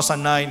year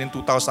 2009 and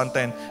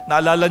 2010.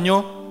 Naalala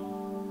nyo?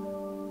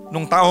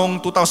 Nung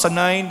taong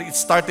 2009, it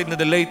started na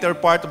the later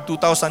part of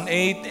 2008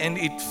 and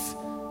it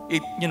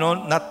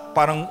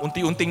parang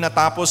unti-unting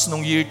natapos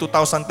nung year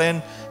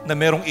 2010 na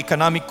merong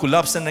economic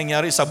collapse na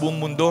nangyari sa buong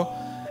mundo,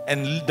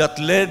 and that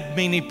led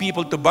many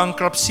people to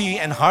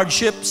bankruptcy and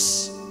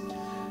hardships.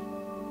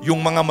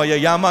 Yung mga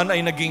mayayaman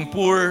ay naging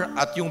poor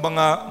at yung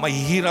mga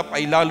mahihirap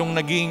ay lalong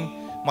naging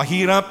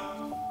mahirap.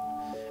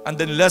 And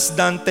then less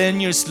than 10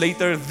 years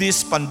later,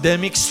 this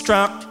pandemic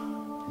struck.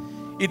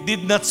 It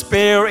did not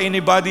spare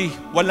anybody.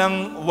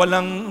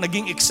 Walang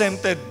naging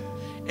exempted.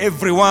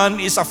 Everyone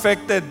is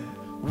affected,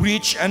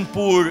 rich and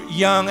poor,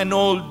 young and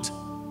old.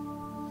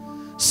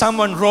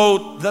 Someone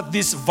wrote that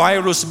this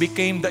virus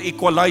became the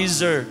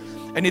equalizer,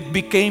 and it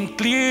became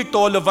clear to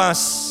all of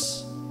us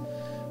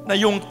na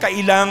yung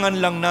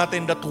kailangan lang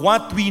natin, that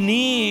what we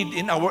need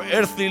in our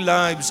earthly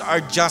lives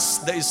are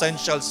just the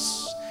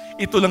essentials.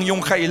 Ito lang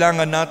yung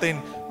kailangan natin.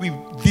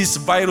 This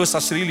virus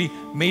has really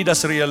made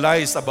us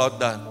realize about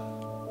that.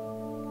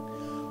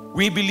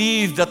 We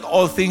believe that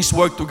all things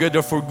work together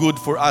for good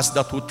for us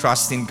that who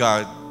trust in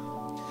God.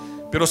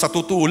 Pero sa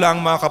totoo lang,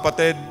 mga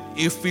kapatid,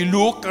 if we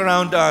look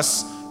around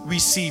us,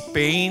 we see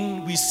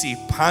pain, we see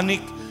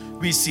panic,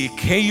 we see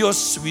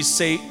chaos, we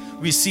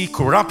see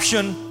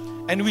corruption,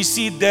 and we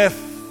see death.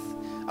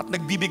 At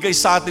nagbibigay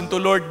sa atin to,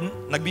 Lord,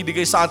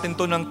 nagbibigay sa atin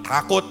to ng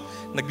takot,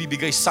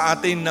 nagbibigay sa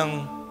atin ng,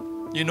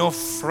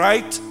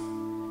 fright.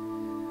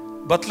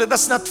 But let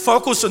us not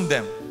focus on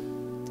them.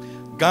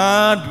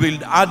 God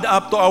will add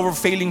up to our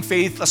failing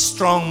faith a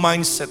strong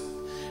mindset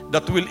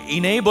that will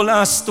enable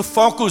us to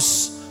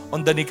focus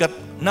on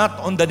not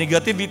on the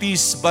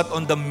negativities, but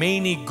on the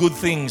many good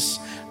things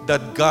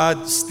that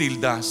God still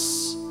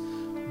does.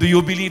 Do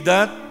you believe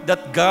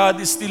that God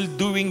is still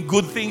doing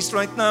good things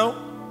right now?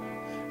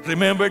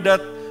 Remember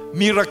that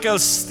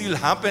miracles still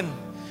happen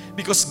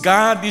because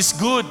God is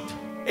good.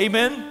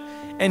 Amen?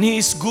 And He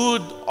is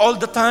good all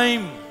the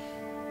time.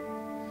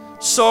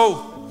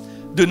 So,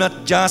 do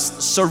not just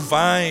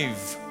survive,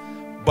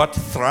 but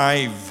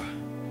thrive.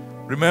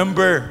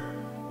 Remember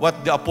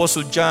what the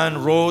Apostle John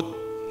wrote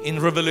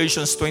in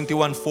Revelations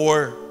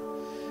 21:4,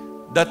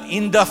 that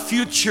in the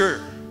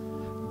future,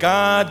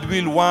 God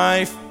will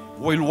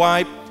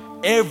wipe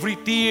every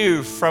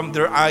tear from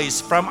their eyes,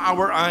 from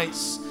our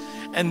eyes.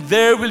 And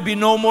there will be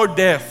no more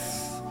death,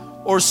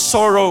 or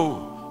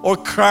sorrow, or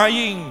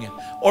crying,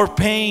 or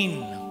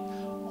pain.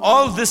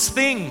 All these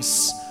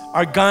things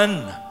are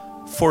gone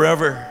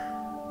forever.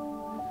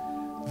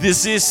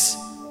 This is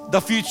the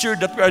future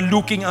that we are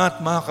looking at,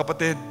 mga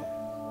kapatid.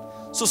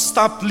 So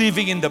stop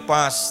living in the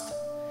past.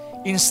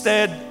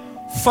 Instead,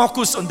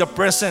 focus on the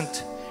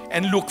present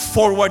and look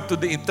forward to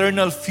the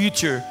eternal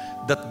future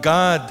that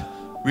God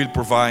will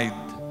provide.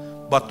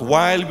 But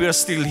while we are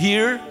still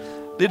here,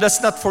 let us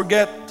not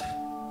forget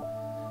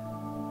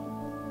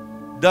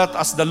that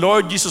as the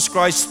Lord Jesus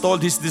Christ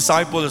told His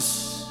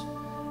disciples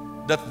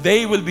that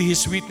they will be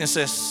His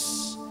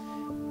witnesses,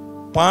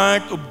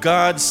 part of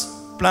God's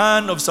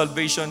plan of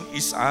salvation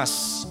is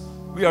us.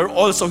 We are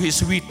also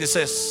His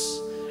witnesses.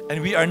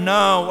 And we are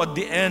now at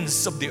the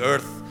ends of the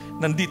earth.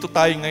 Nandito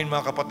tayo ngayon,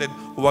 mga kapatid.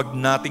 Huwag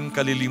nating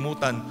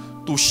kalilimutan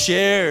to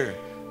share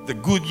the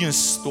good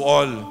news to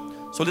all.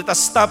 So let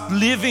us stop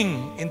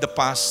living in the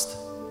past.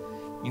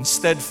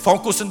 Instead,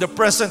 focus on the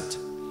present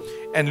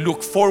and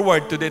look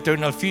forward to the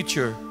eternal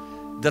future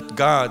that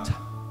God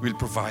will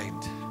provide.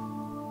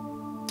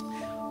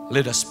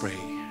 Let us pray.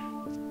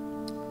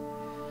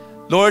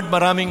 Lord,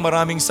 maraming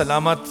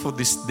salamat for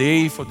this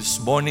day, for this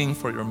morning,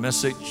 for your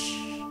message,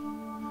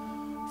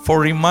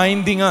 for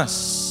reminding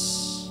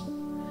us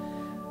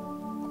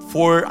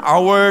for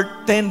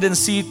our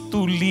tendency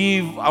to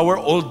live our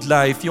old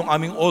life, yung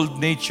aming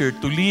old nature,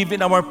 to live in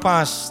our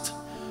past,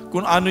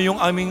 kung ano yung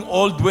aming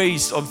old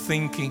ways of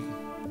thinking.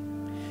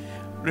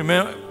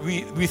 Remember,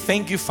 we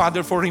thank you,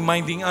 Father, for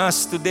reminding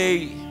us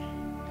today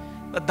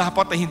na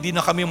dapat ay hindi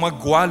na kami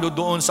magwalo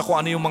doon sa kung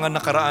ano yung mga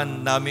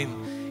nakaraan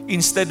namin.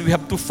 Instead, we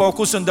have to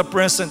focus on the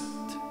present.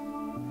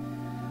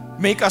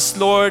 Make us,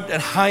 Lord, a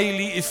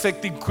highly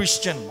effective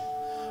Christian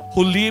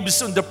who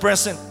lives on the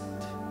present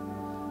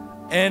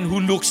and who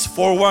looks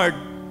forward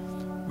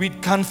with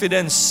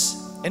confidence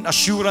and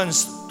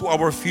assurance to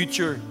our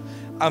future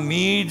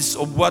amidst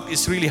of what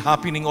is really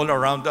happening all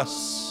around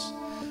us.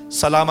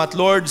 Salamat,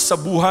 Lord, sa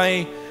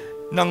buhay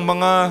ng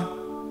mga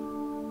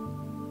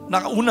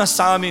nakauna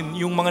sa amin,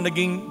 yung mga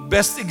naging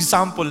best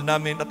example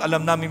namin, at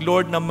alam namin,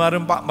 Lord, na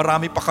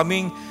marami pa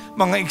kaming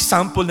mga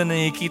example na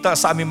nakikita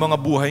sa aming mga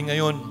buhay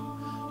ngayon.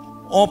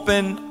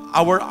 Open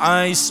our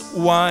eyes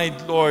wide,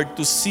 Lord,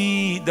 to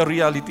see the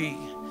reality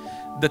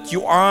that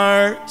you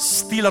are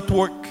still at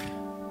work.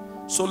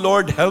 So,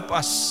 Lord, help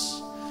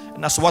us.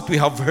 And as what we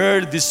have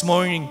heard this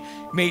morning,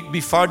 may it be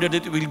further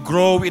that it will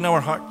grow in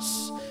our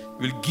hearts.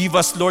 Will give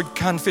us, Lord,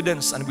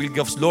 confidence, and will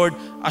give us, Lord,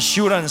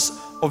 assurance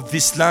of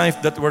this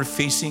life that we're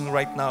facing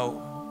right now.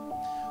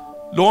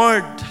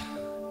 Lord,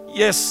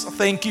 yes,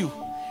 thank you.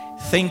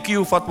 Thank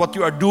you for what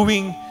you are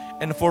doing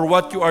and for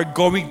what you are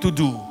going to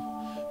do.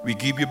 We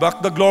give you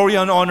back the glory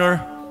and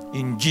honor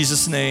in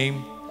Jesus'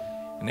 name.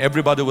 And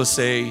everybody will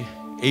say,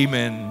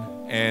 Amen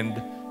and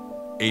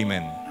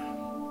Amen.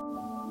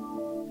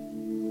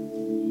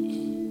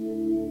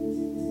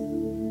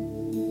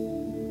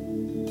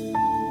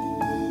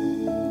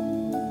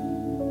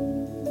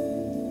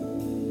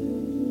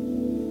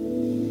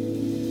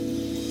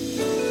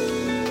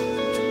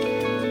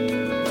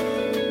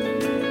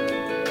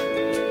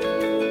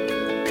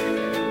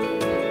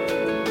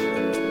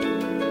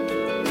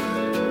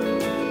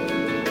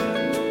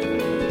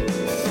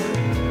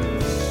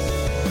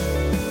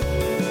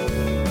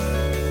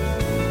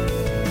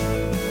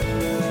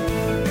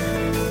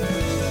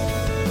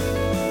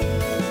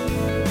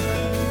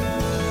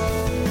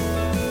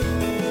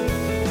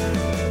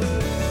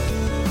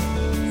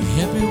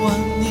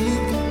 Everyone needs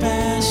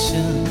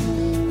compassion,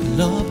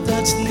 love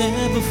that's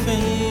never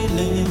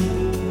failing.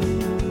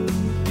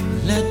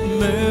 Let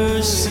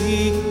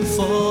mercy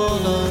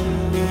fall on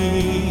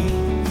me.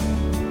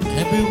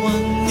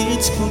 Everyone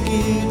needs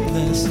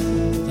forgiveness,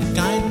 the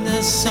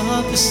kindness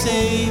of the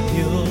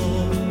Savior,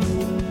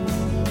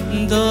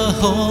 the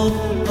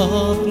hope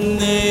of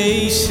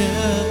nations.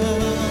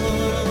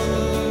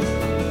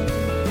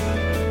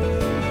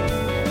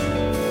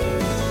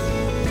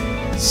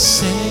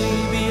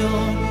 Savior,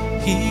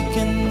 He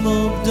can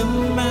move the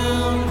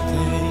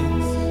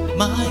mountains.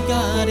 My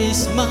God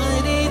is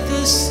mighty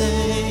to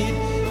save.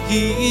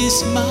 He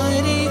is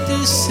mighty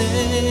to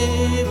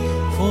save.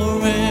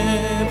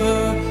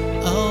 Forever,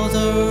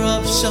 author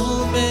of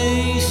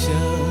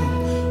salvation.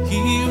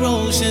 He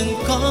rose and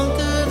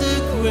conquered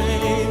the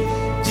grave.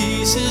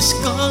 Jesus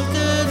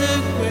conquered the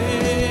grave.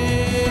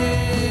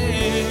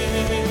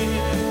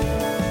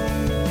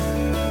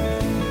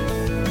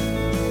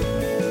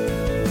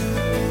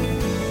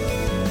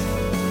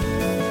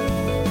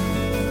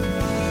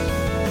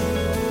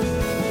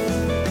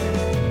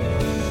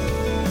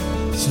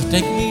 So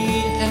take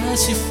me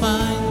as you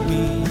find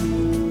me,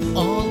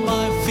 all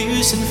my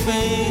fears and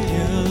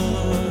failures.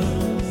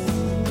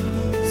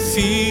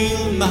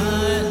 Fill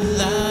my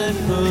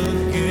life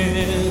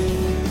again.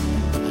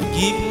 I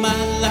give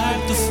my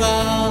life to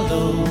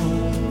follow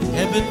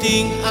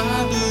everything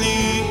I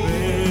believe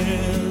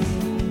in.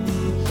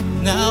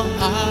 Now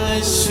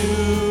I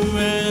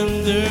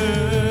surrender.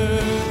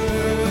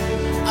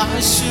 I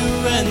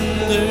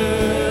surrender.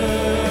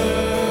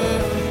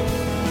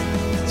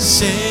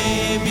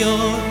 Savior,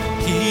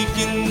 He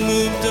can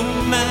move the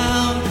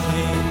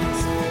mountains.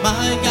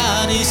 My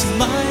God is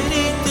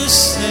mighty to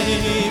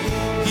save.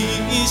 He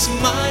is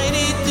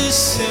mighty to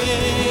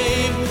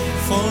save.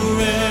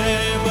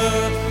 Forever,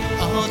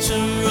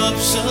 author of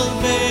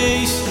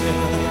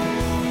salvation.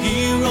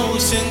 He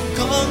rose and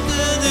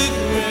conquered the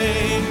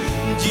grave.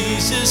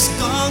 Jesus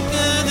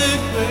conquered the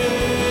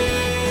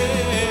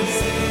grave.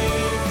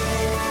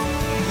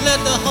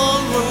 Let the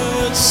whole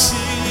world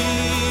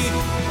see.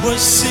 We're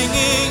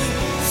singing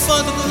for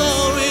the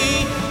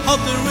glory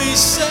of the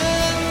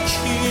risen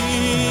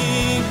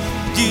King.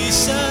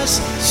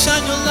 Jesus,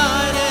 shine your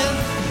light and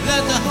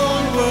let the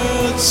whole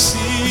world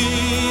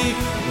see.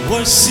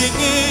 We're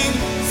singing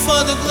for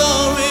the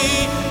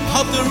glory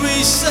of the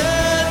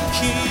risen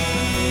King.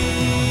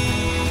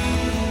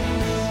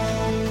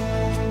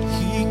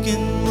 He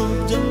can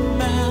move the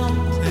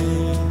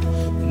mountain.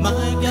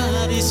 My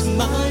God is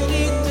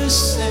mighty to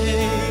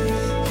save.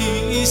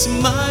 He is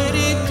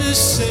mighty to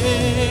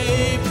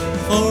save.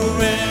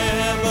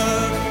 Forever,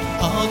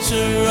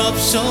 author of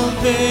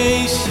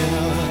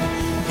salvation.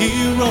 He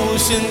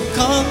rose and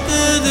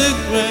conquered the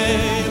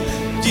grave.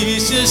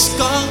 Jesus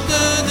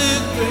conquered the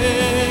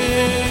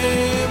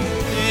grave.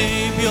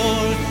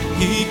 Savior,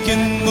 He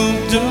can move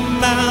the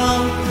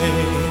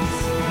mountain.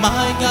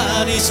 My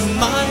God is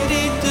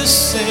mighty to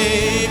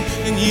save,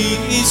 and He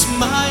is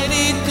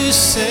mighty to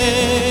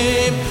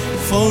save.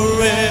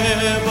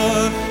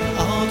 Forever,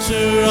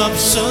 altar of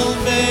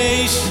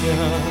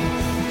salvation.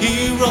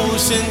 He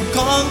rose and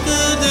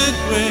conquered the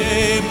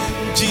grave.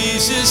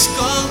 Jesus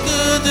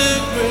conquered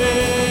the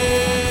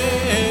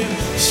grave.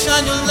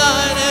 Shine your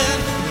light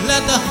and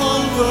let the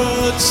whole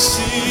world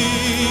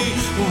see.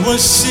 We're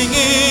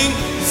singing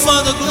for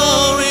the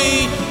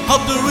glory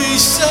of the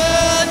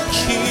risen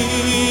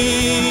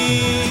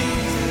King.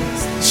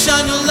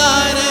 Shine your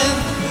light and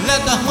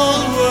let the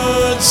whole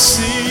world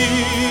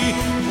see.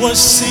 We're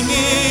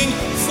singing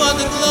for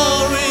the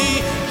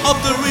glory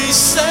of the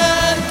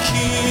risen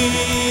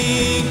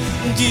King.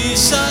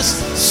 Jesus,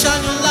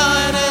 shine your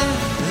light and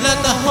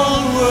let the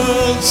whole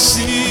world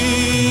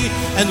see.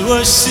 And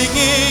we're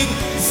singing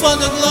for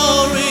the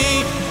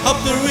glory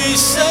of the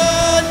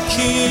risen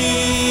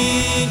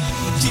King.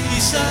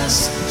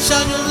 Jesus,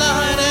 shine your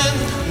light and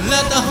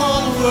let the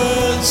whole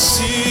world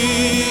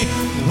see.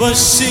 We're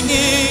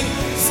singing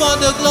for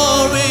the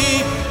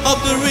glory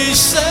of the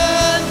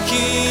risen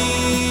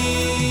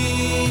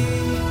King.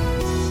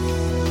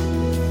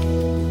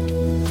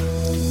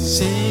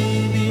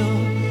 Savior,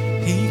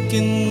 He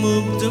can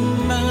move the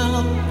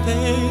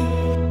mountain.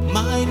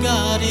 My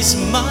God is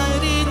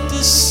mighty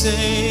to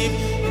save,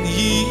 and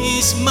He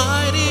is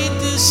mighty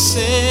to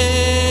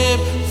save.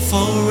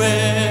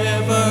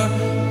 Forever,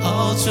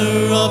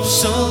 altar of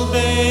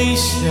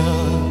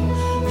salvation.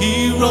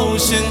 He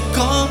rose and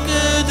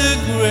conquered the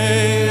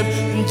grave.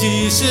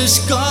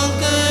 Jesus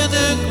conquered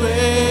the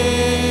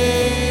grave.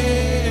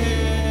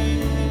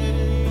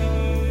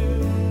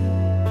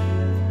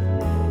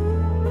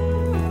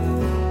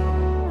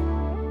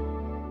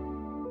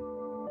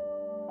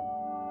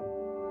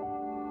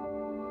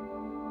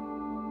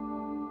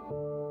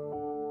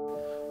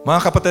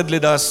 Mga kapatid,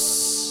 let us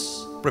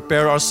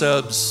prepare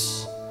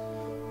ourselves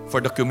for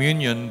the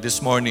communion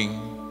this morning.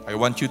 I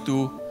want you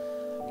to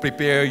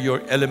prepare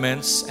your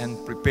elements and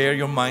prepare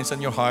your minds and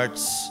your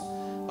hearts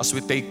as we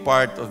take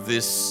part of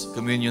this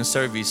communion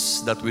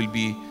service that will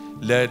be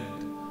led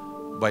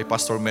by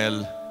Pastor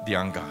Mel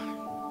Dianga.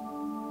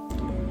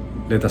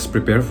 Let us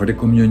prepare for the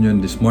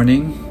communion this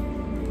morning,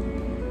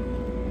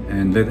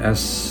 and let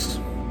us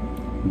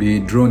be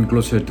drawn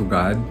closer to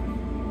God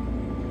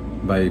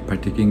by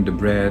partaking the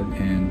bread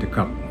and the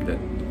cup that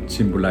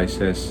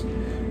symbolizes,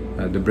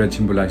 the bread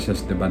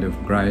symbolizes the body of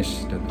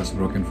Christ that was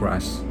broken for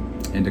us,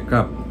 and the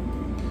cup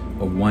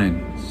of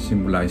wine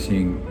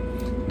symbolizing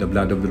the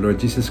blood of the Lord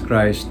Jesus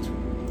Christ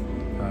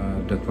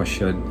that was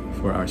shed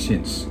for our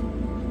sins.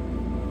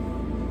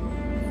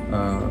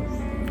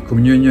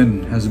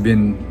 Communion has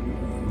been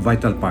a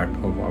vital part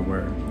of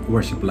our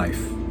worship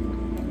life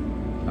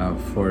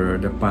for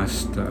the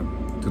past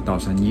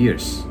 2,000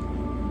 years.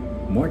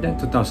 More than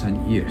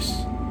 2,000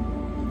 years.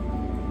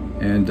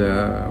 And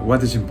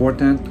what is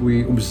important,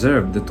 we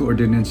observe the two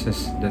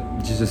ordinances that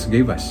Jesus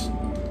gave us.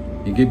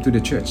 He gave to the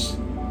church.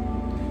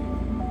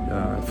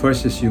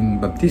 First is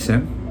yung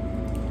baptism,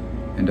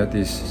 and that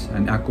is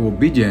an act of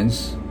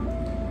obedience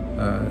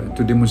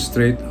to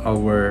demonstrate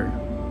our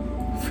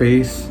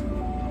faith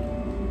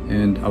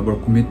and our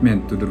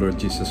commitment to the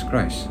Lord Jesus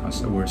Christ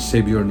as our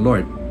Savior and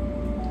Lord.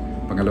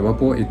 Pangalawa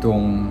po,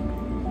 itong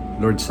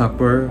Lord's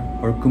Supper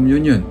or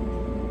Communion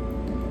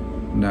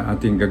na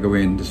ating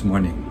gagawin this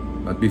morning.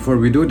 But before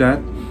we do that,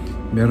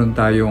 meron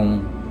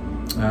tayong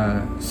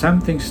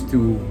some things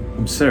to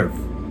observe.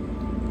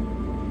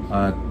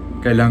 At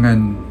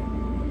kailangan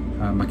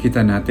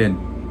makita natin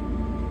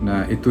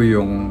na ito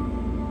yung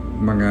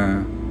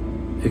mga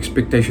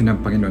expectation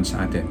ng Panginoon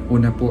sa atin.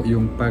 Una po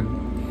yung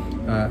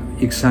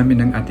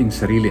pag-examine ng ating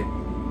sarili.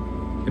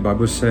 The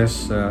Bible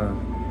says,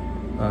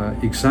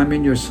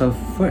 examine yourself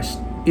first.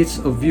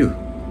 Each of you,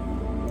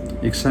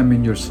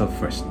 examine yourself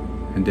first,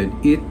 and then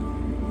eat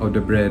of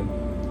the bread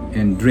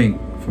and drink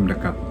from the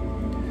cup.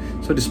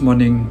 So this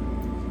morning,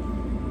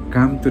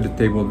 come to the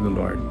table of the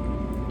Lord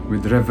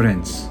with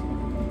reverence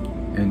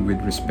and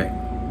with respect.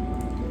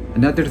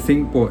 Another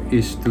thing po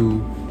is to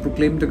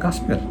proclaim the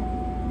gospel.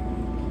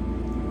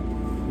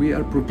 We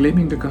are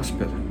proclaiming the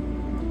gospel.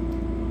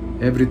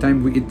 Every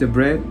time we eat the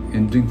bread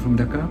and drink from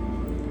the cup,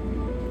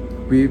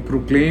 we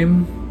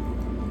proclaim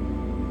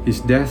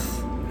His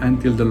death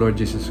until the Lord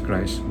Jesus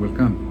Christ will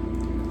come.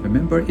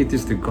 Remember, it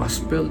is the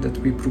gospel that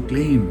we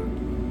proclaim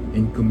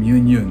in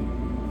communion.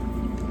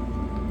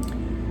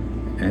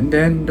 And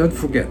then don't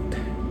forget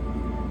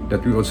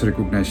that we also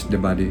recognize the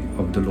body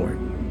of the Lord.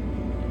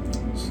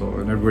 So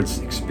in other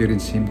words,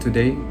 experience Him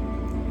today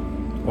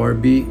or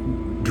be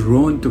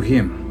drawn to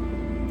Him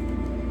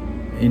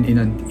in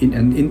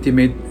an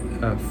intimate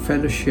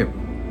fellowship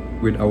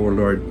with our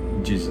Lord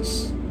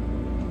Jesus.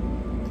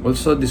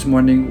 Also this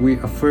morning, we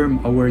affirm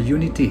our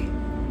unity.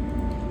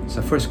 Sa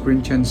 1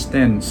 Corinthians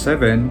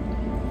 10:7,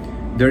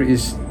 there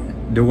is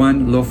the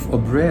one loaf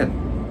of bread.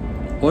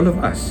 all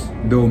of us,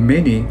 though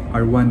many,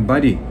 are one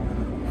body,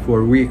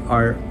 for we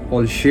are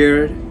all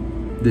share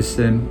the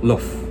same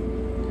loaf.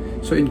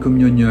 So in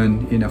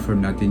communion,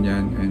 in-affirm natin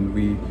yan, and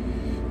we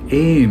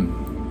aim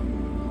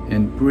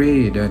and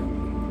pray that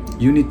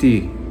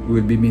unity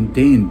will be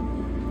maintained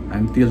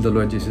until the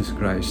Lord Jesus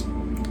Christ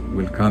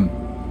will come.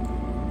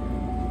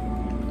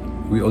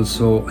 We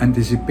also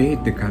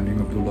anticipate the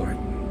coming of the Lord.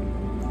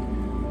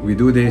 We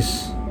do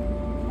this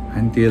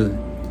until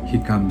He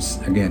comes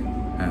again.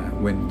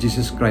 When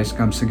Jesus Christ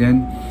comes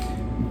again,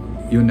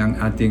 yun ang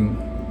ating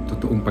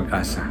totoong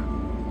pag-asa.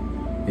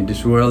 In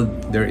this world,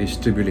 there is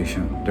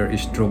tribulation, there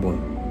is trouble.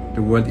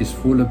 The world is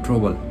full of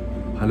trouble.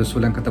 Halos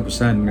walang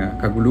katapusan,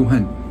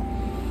 kaguluhan.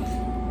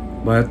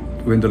 But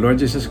when the Lord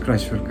Jesus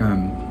Christ will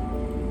come,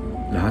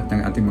 lahat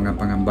ng ating mga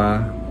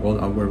pangamba, all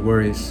our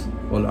worries,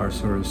 all our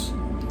sorrows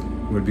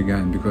will be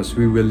gone, because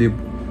we will live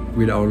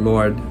with our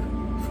Lord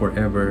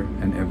forever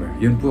and ever.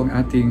 Yun po ang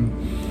ating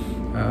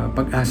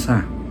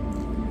pag-asa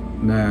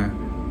na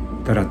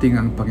darating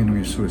ang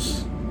Panginoong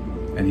Yesus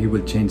and He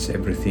will change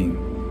everything.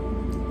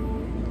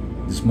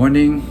 This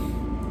morning,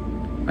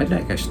 I'd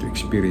like us to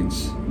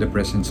experience the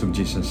presence of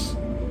Jesus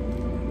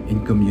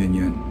in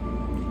communion.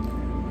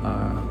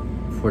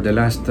 For the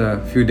last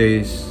few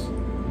days,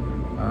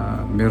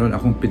 meron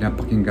akong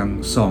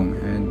pinapakinggang song,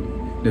 and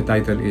the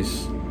title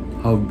is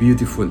How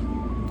Beautiful.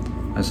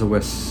 As I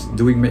was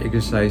doing my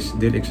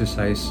daily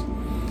exercise,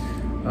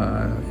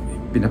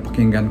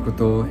 pinapakinggan ko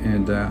to,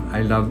 and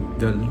I love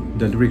the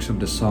lyrics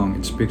of the song.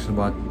 It speaks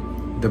about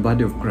the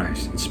body of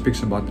Christ. It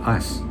speaks about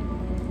us.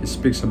 It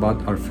speaks about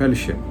our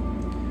fellowship.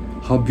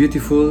 How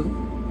beautiful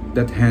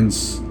that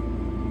hands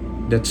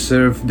that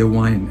serve the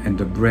wine and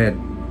the bread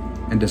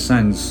and the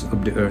sons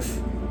of the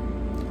earth.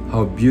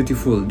 How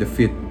beautiful the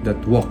feet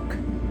that walk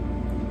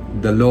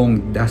the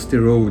long dusty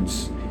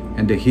roads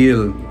and the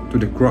hill to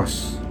the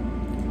cross.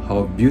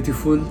 How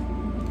beautiful,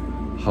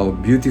 how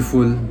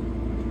beautiful,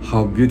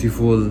 how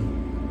beautiful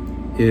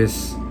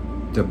is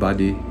the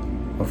body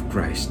of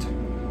Christ.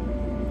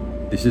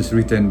 This is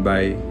written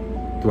by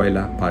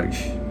Twyla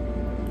Parish.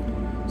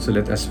 So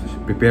let us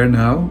prepare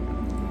now.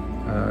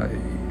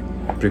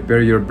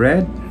 Prepare your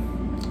bread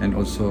and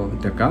also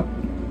the cup.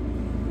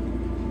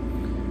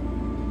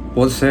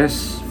 Paul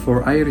says,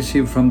 "For I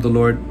received from the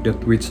Lord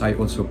that which I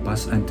also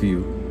pass unto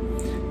you.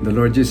 The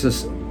Lord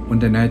Jesus, on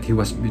the night He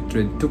was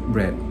betrayed, took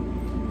bread,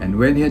 and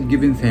when He had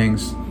given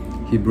thanks,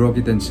 He broke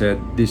it and said,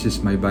 'This is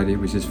my body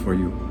which is for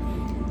you.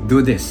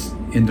 Do this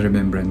in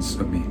remembrance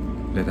of me.'"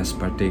 Let us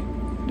partake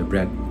the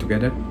bread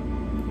together.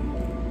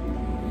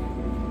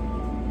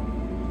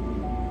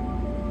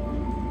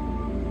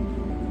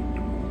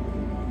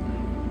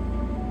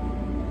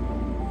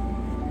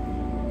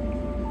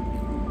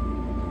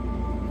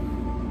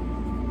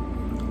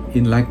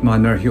 In like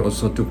manner, He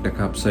also took the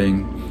cup,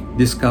 saying,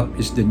 "This cup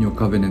is the new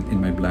covenant in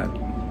my blood.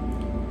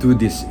 Do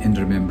this in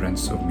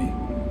remembrance of me."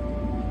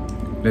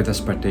 Let us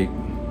partake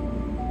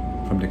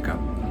from the cup.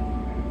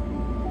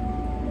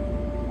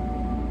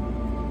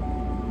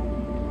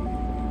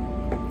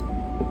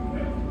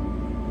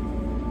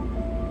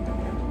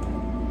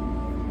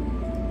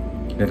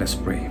 Let us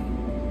pray.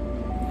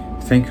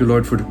 Thank you,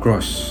 Lord, for the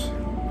cross,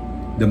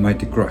 the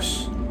mighty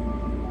cross,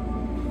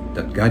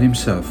 that God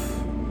Himself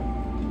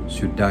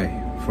should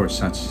die for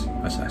such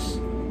as us.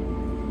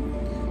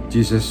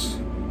 Jesus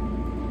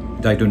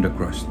died on the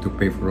cross to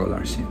pay for all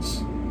our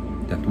sins,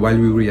 that while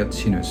we were yet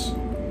sinners,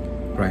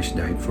 Christ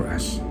died for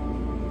us.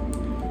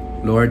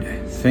 Lord,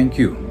 thank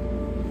you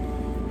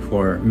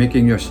for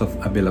making yourself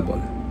available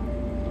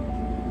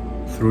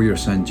through your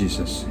Son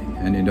Jesus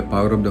and in the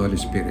power of the Holy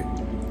Spirit.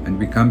 And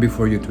we come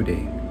before you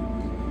today,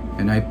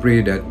 and I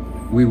pray that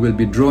we will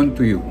be drawn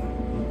to you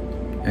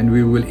and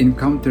we will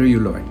encounter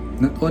you, Lord,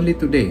 not only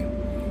today,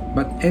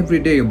 but every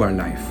day of our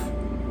life.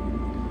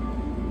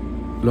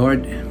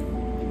 Lord,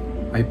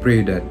 I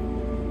pray that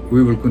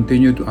we will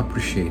continue to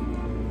appreciate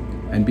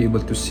and be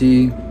able to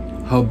see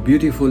how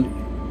beautiful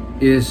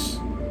is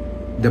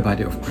the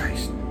body of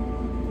Christ.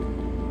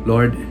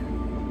 Lord,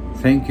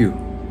 thank you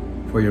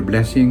for your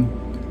blessing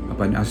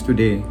upon us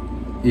today,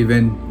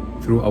 even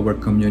through our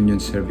communion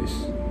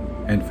service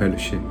and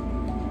fellowship.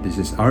 This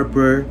is our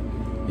prayer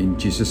in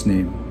Jesus'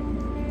 name.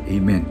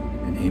 Amen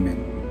and amen.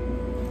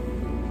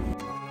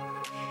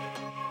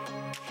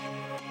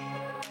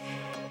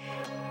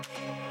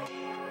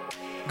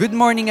 Good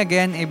morning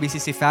again,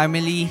 ABCC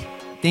family.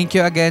 Thank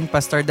you again,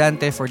 Pastor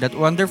Dante, for that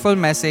wonderful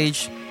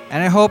message.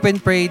 And I hope and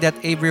pray that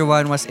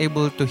everyone was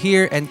able to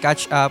hear and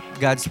catch up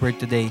God's Word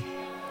today.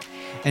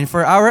 And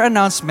for our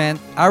announcement,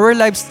 our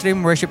live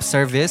stream worship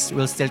service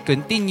will still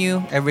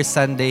continue every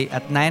Sunday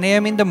at 9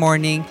 a.m. in the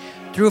morning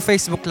through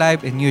Facebook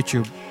Live and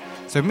YouTube.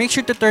 So make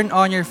sure to turn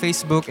on your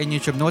Facebook and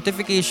YouTube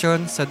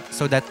notifications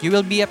so that you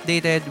will be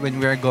updated when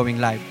we are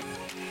going live.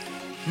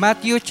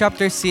 Matthew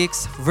chapter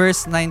 6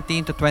 verse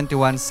 19 to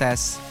 21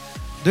 says,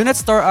 "Do not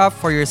store up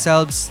for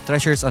yourselves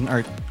treasures on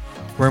earth,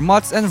 where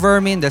moths and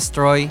vermin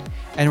destroy,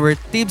 and where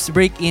thieves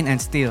break in and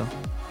steal.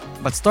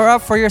 But store up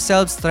for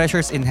yourselves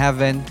treasures in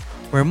heaven,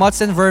 where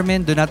moths and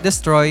vermin do not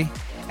destroy,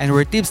 and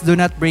where thieves do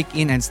not break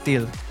in and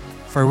steal.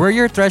 For where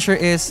your treasure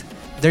is,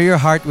 there your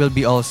heart will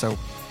be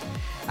also.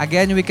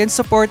 Again, we can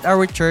support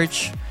our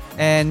church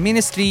and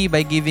ministry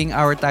by giving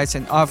our tithes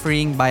and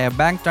offering via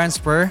bank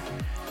transfer.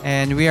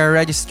 And we are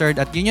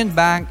registered at Union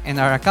Bank, and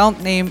our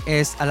account name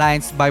is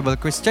Alliance Bible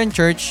Christian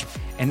Church,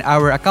 and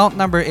our account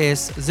number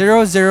is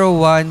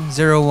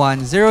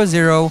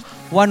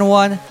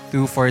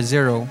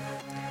 0010100111240.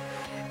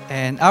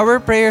 And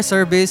our prayer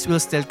service will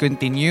still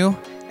continue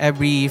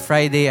every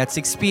Friday at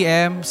 6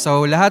 p.m.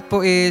 So lahat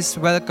po is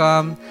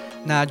welcome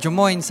na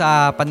join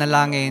sa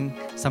panalangin.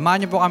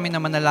 Samahan niyo po kami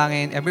na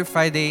manalangin every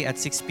Friday at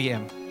 6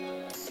 p.m.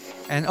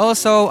 And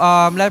also,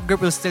 life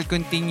group will still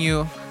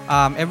continue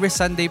every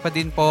Sunday pa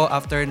din po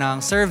after ng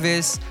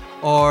service,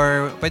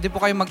 or pwede po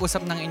kayo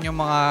mag-usap ng inyong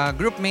mga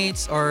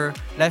groupmates or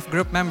life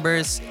group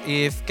members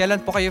if kailan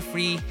po kayo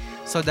free,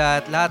 so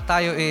that lahat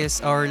tayo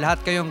is, or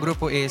lahat kayong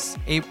grupo is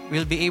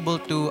will be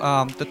able to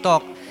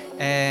talk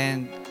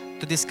and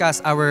to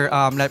discuss our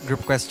life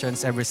group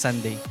questions every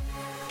Sunday.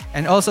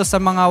 And also sa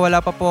mga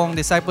wala pa pong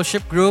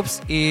discipleship groups,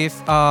 if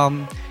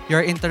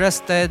you're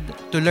interested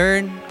to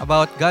learn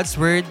about God's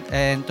Word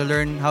and to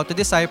learn how to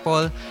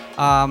disciple,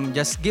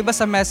 just give us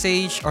a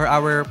message, or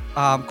our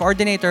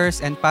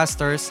coordinators and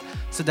pastors,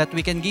 so that we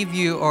can give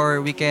you,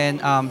 or we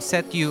can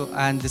set you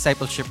a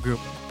discipleship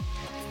group.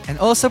 And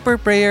also for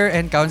prayer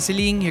and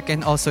counseling, you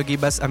can also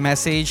give us a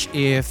message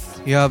if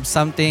you have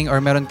something,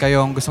 or meron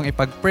kayong gustong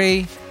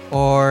ipag-pray,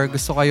 or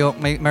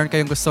meron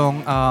kayong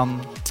gustong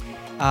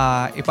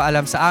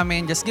ipaalam sa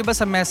amin. Just give us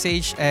a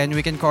message and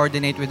we can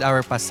coordinate with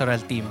our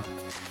pastoral team.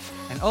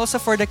 And also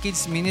for the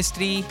kids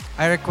ministry,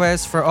 I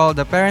request for all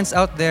the parents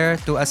out there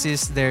to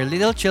assist their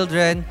little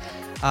children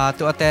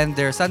to attend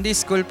their Sunday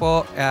school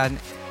po. And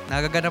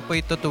nagaganap po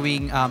ito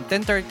tuwing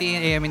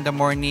 10:30 a.m. in the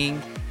morning.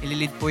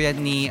 Ililid po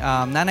yan ni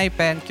Nanay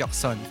Pen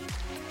Kyokson.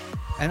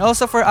 And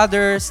also for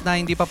others na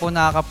hindi pa po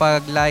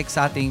nakakapag-like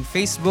sa ating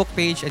Facebook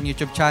page and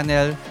YouTube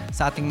channel,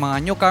 sa ating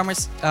mga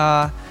newcomers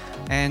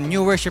and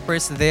new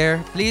worshipers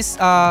there, please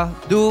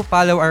do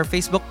follow our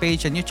Facebook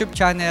page and YouTube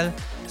channel,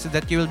 so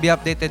that you will be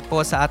updated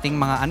po sa ating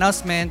mga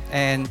announcement,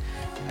 and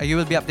you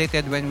will be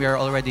updated when we are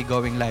already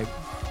going live.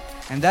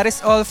 And that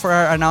is all for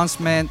our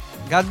announcement.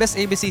 God bless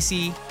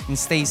ABCC and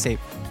stay safe.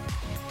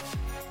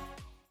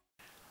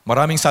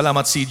 Maraming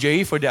salamat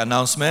CJ for the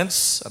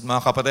announcements. At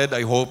mga kapatid,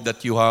 I hope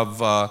that you have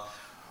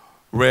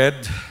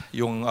read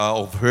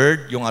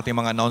heard yung ating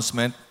mga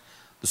announcement.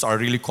 Those are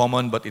really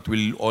common, but it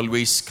will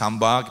always come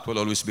back. It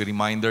will always be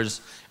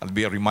reminders, and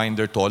be a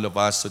reminder to all of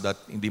us, so that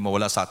hindi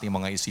mawala sa ating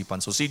mga isipan.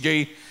 So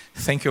CJ,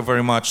 thank you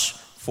very much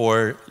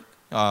for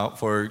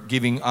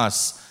giving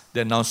us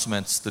the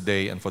announcements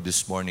today and for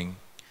this morning.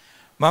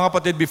 Mga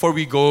kapatid, before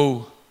we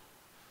go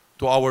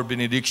to our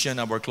benediction,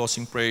 our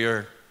closing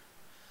prayer,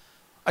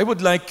 I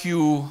would like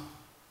you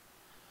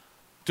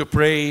to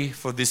pray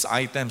for these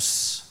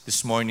items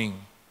this morning.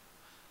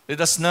 Let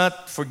us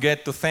not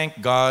forget to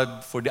thank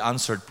God for the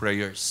answered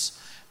prayers.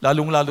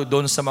 Lalong-lalo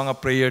doon sa mga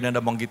prayer na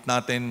nabanggit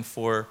natin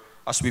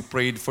as we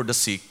prayed for the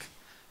sick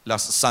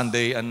last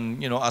Sunday, and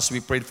as we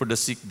prayed for the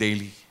sick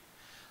daily.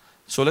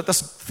 So let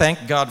us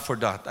thank God for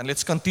that. And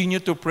let's continue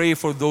to pray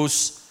for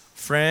those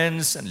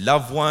friends and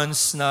loved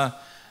ones na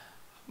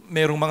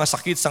merong mga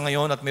sakit sa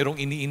ngayon at merong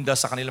iniinda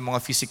sa kanilang mga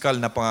physical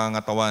na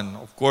pangangatawan.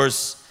 Of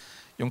course,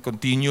 yung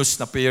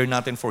continuous na prayer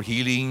natin for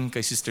healing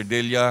kay Sister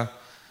Delia,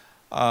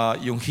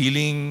 yung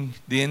healing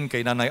din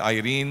kay Nanay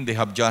Irene. They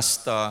have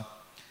just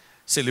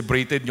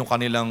celebrated yung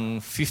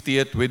kanilang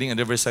 50th wedding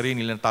anniversary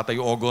nila Tatay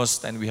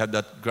August, and we had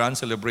that grand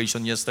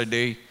celebration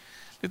yesterday.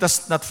 Let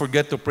us not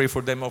forget to pray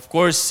for them. Of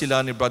course,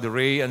 sila ni Brother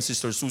Ray and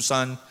Sister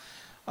Susan,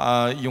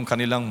 yung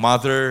kanilang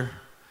mother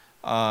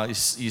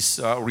is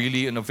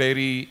really in a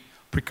very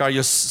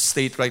precarious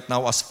state right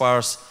now as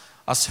far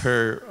as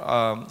her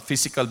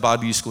physical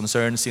body is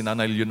concerned. Si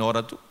Nanay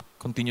Leonora, to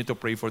continue to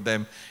pray for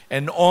them.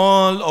 And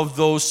all of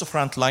those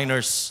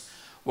frontliners,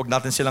 wag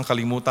natin silang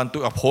kalimutan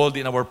to uphold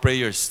in our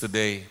prayers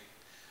today.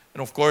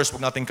 And of course, wag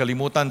natin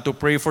kalimutan to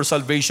pray for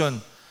salvation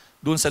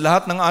doon sa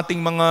lahat ng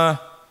ating mga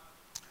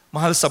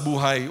mahal sa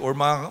buhay, or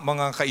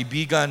mga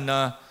kaibigan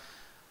na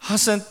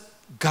hasn't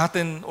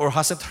gotten or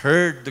hasn't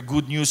heard the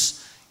good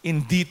news in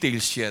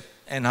details yet,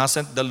 and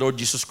hasn't the Lord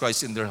Jesus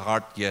Christ in their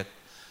hearts yet.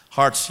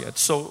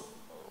 So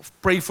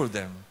pray for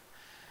them.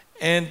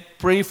 And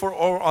pray for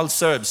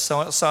ourselves,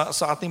 sa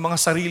ating mga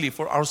sarili,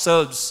 for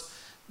ourselves,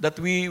 that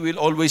we will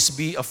always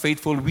be a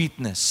faithful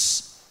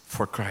witness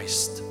for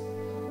Christ.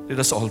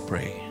 Let us all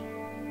pray.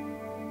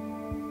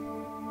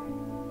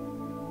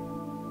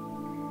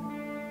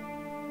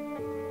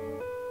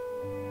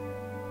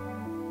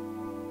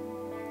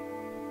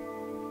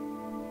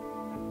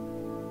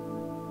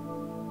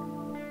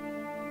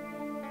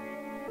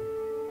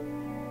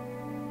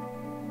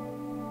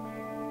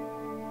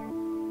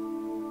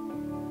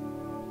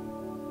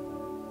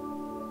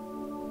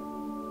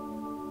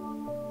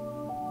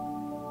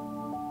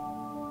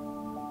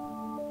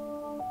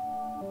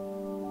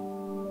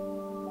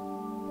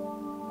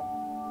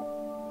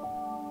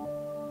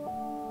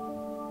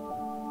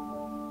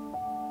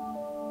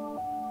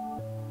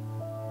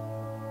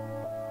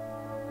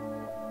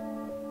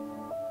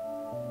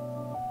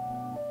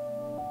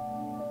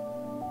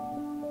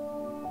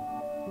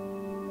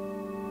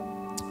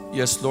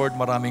 Yes, Lord,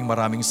 maraming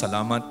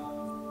salamat.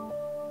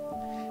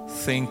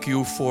 Thank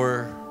you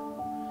for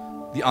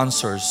the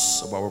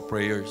answers of our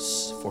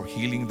prayers, for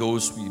healing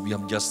those we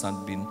have just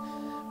not been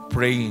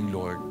praying,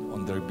 Lord,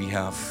 on their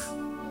behalf.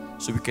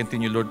 So we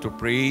continue, Lord, to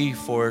pray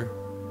for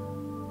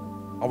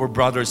our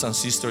brothers and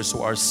sisters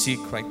who are sick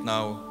right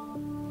now.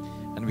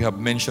 And we have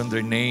mentioned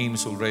their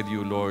names already,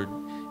 O Lord.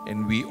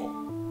 And we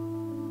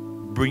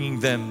bringing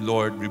them,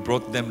 Lord, we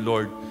brought them,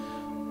 Lord,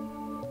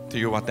 to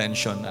your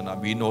attention. And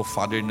we know,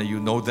 Father, na you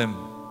know them.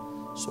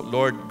 So,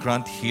 Lord,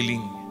 grant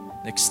healing.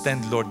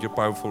 Extend, Lord, your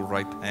powerful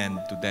right hand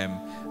to them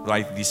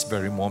right this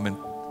very moment.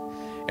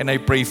 And I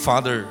pray,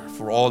 Father,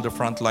 for all the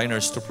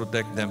frontliners to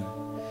protect them.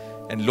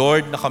 And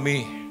Lord, na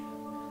kami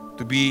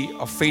to be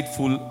a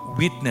faithful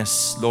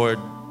witness, Lord,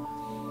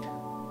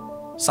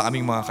 sa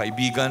aming mga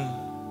kaibigan,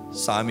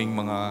 sa aming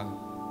mga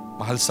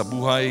mahal sa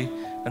buhay,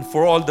 and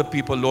for all the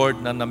people, Lord,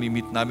 na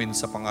namimit namin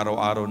sa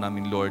pang-araw-araw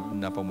namin, Lord,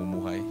 na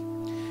pamumuhay.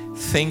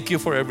 Thank you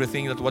for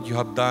everything that what you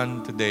have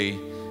done today.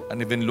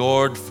 And even,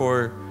 Lord,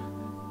 for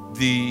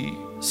the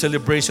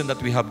celebration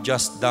that we have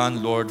just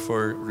done, Lord,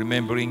 for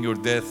remembering your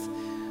death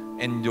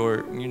and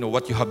your,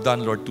 what you have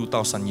done, Lord,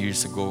 2,000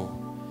 years ago.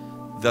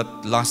 That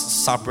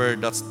last supper,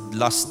 that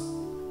last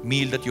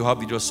meal that you have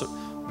with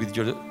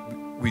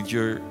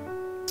your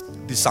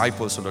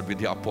disciples, Lord, with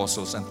the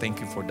apostles, and thank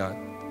you for that.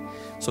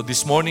 So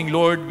this morning,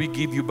 Lord, we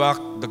give you back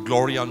the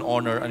glory and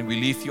honor, and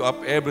we lift you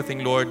up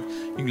everything, Lord,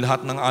 yung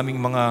lahat ng aming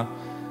mga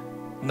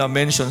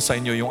na-mention sa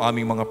inyo, yung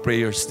aming mga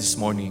prayers this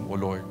morning, O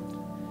Lord.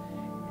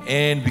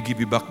 And we give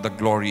you back the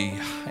glory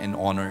and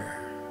honor.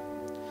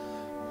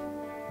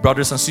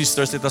 Brothers and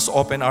sisters, let us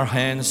open our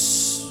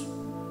hands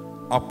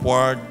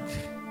upward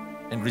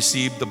and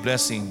receive the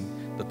blessing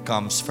that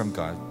comes from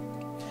God.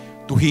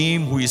 To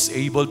Him who is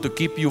able to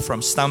keep you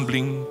from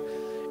stumbling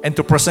and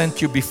to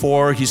present you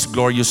before His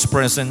glorious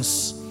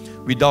presence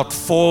without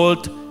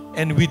fault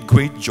and with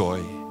great joy.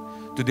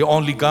 To the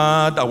only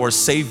God, our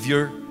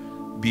Savior,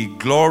 be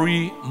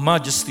glory,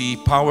 majesty,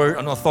 power,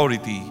 and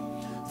authority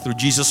through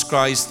Jesus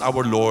Christ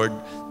our Lord,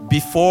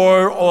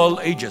 before all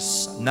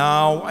ages,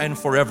 now and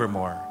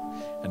forevermore.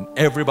 And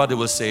everybody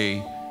will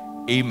say,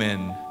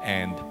 Amen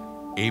and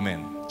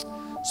Amen.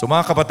 So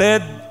mga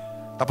kapatid,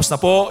 tapos na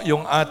po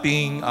yung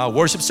ating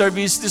worship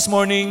service this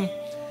morning.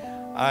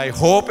 I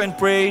hope and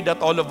pray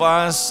that all of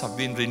us have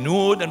been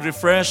renewed and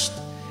refreshed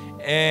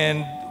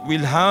and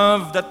will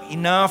have that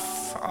enough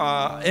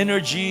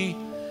energy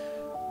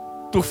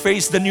to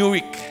face the new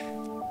week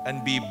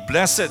and be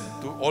blessed,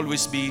 to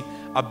always be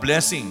a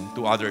blessing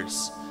to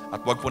others.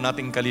 At wag po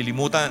nating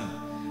kalilimutan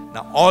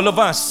na all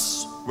of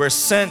us were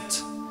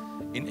sent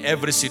in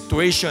every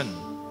situation,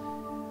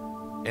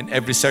 in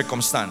every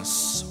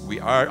circumstance. We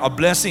are a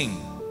blessing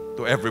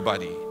to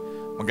everybody.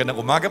 Magandang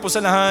umaga po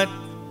sa lahat.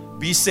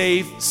 Be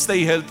safe,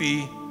 stay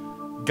healthy.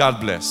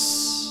 God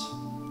bless.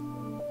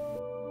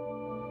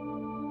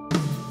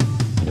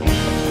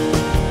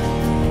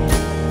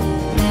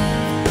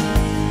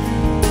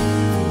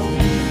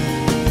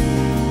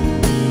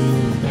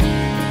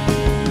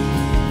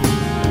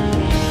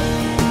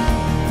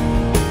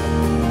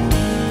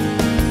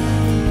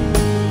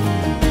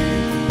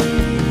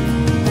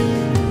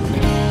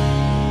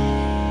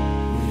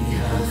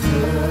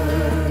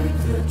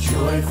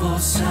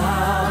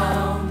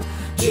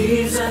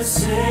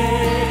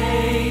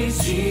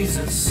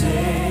 Jesus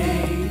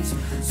saves,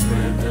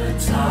 spread the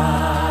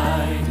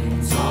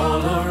tidings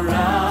all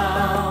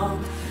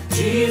around.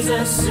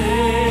 Jesus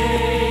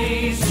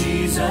saves,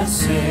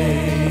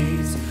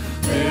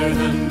 bear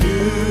the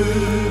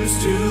news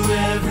to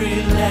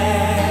every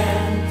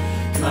land.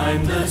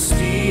 Climb the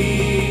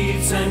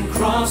steeps and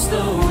cross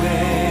the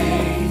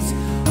ways,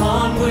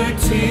 onward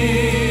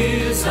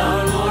 'tis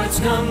our Lord's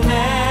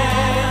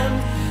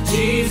command.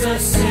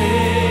 Jesus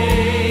saves.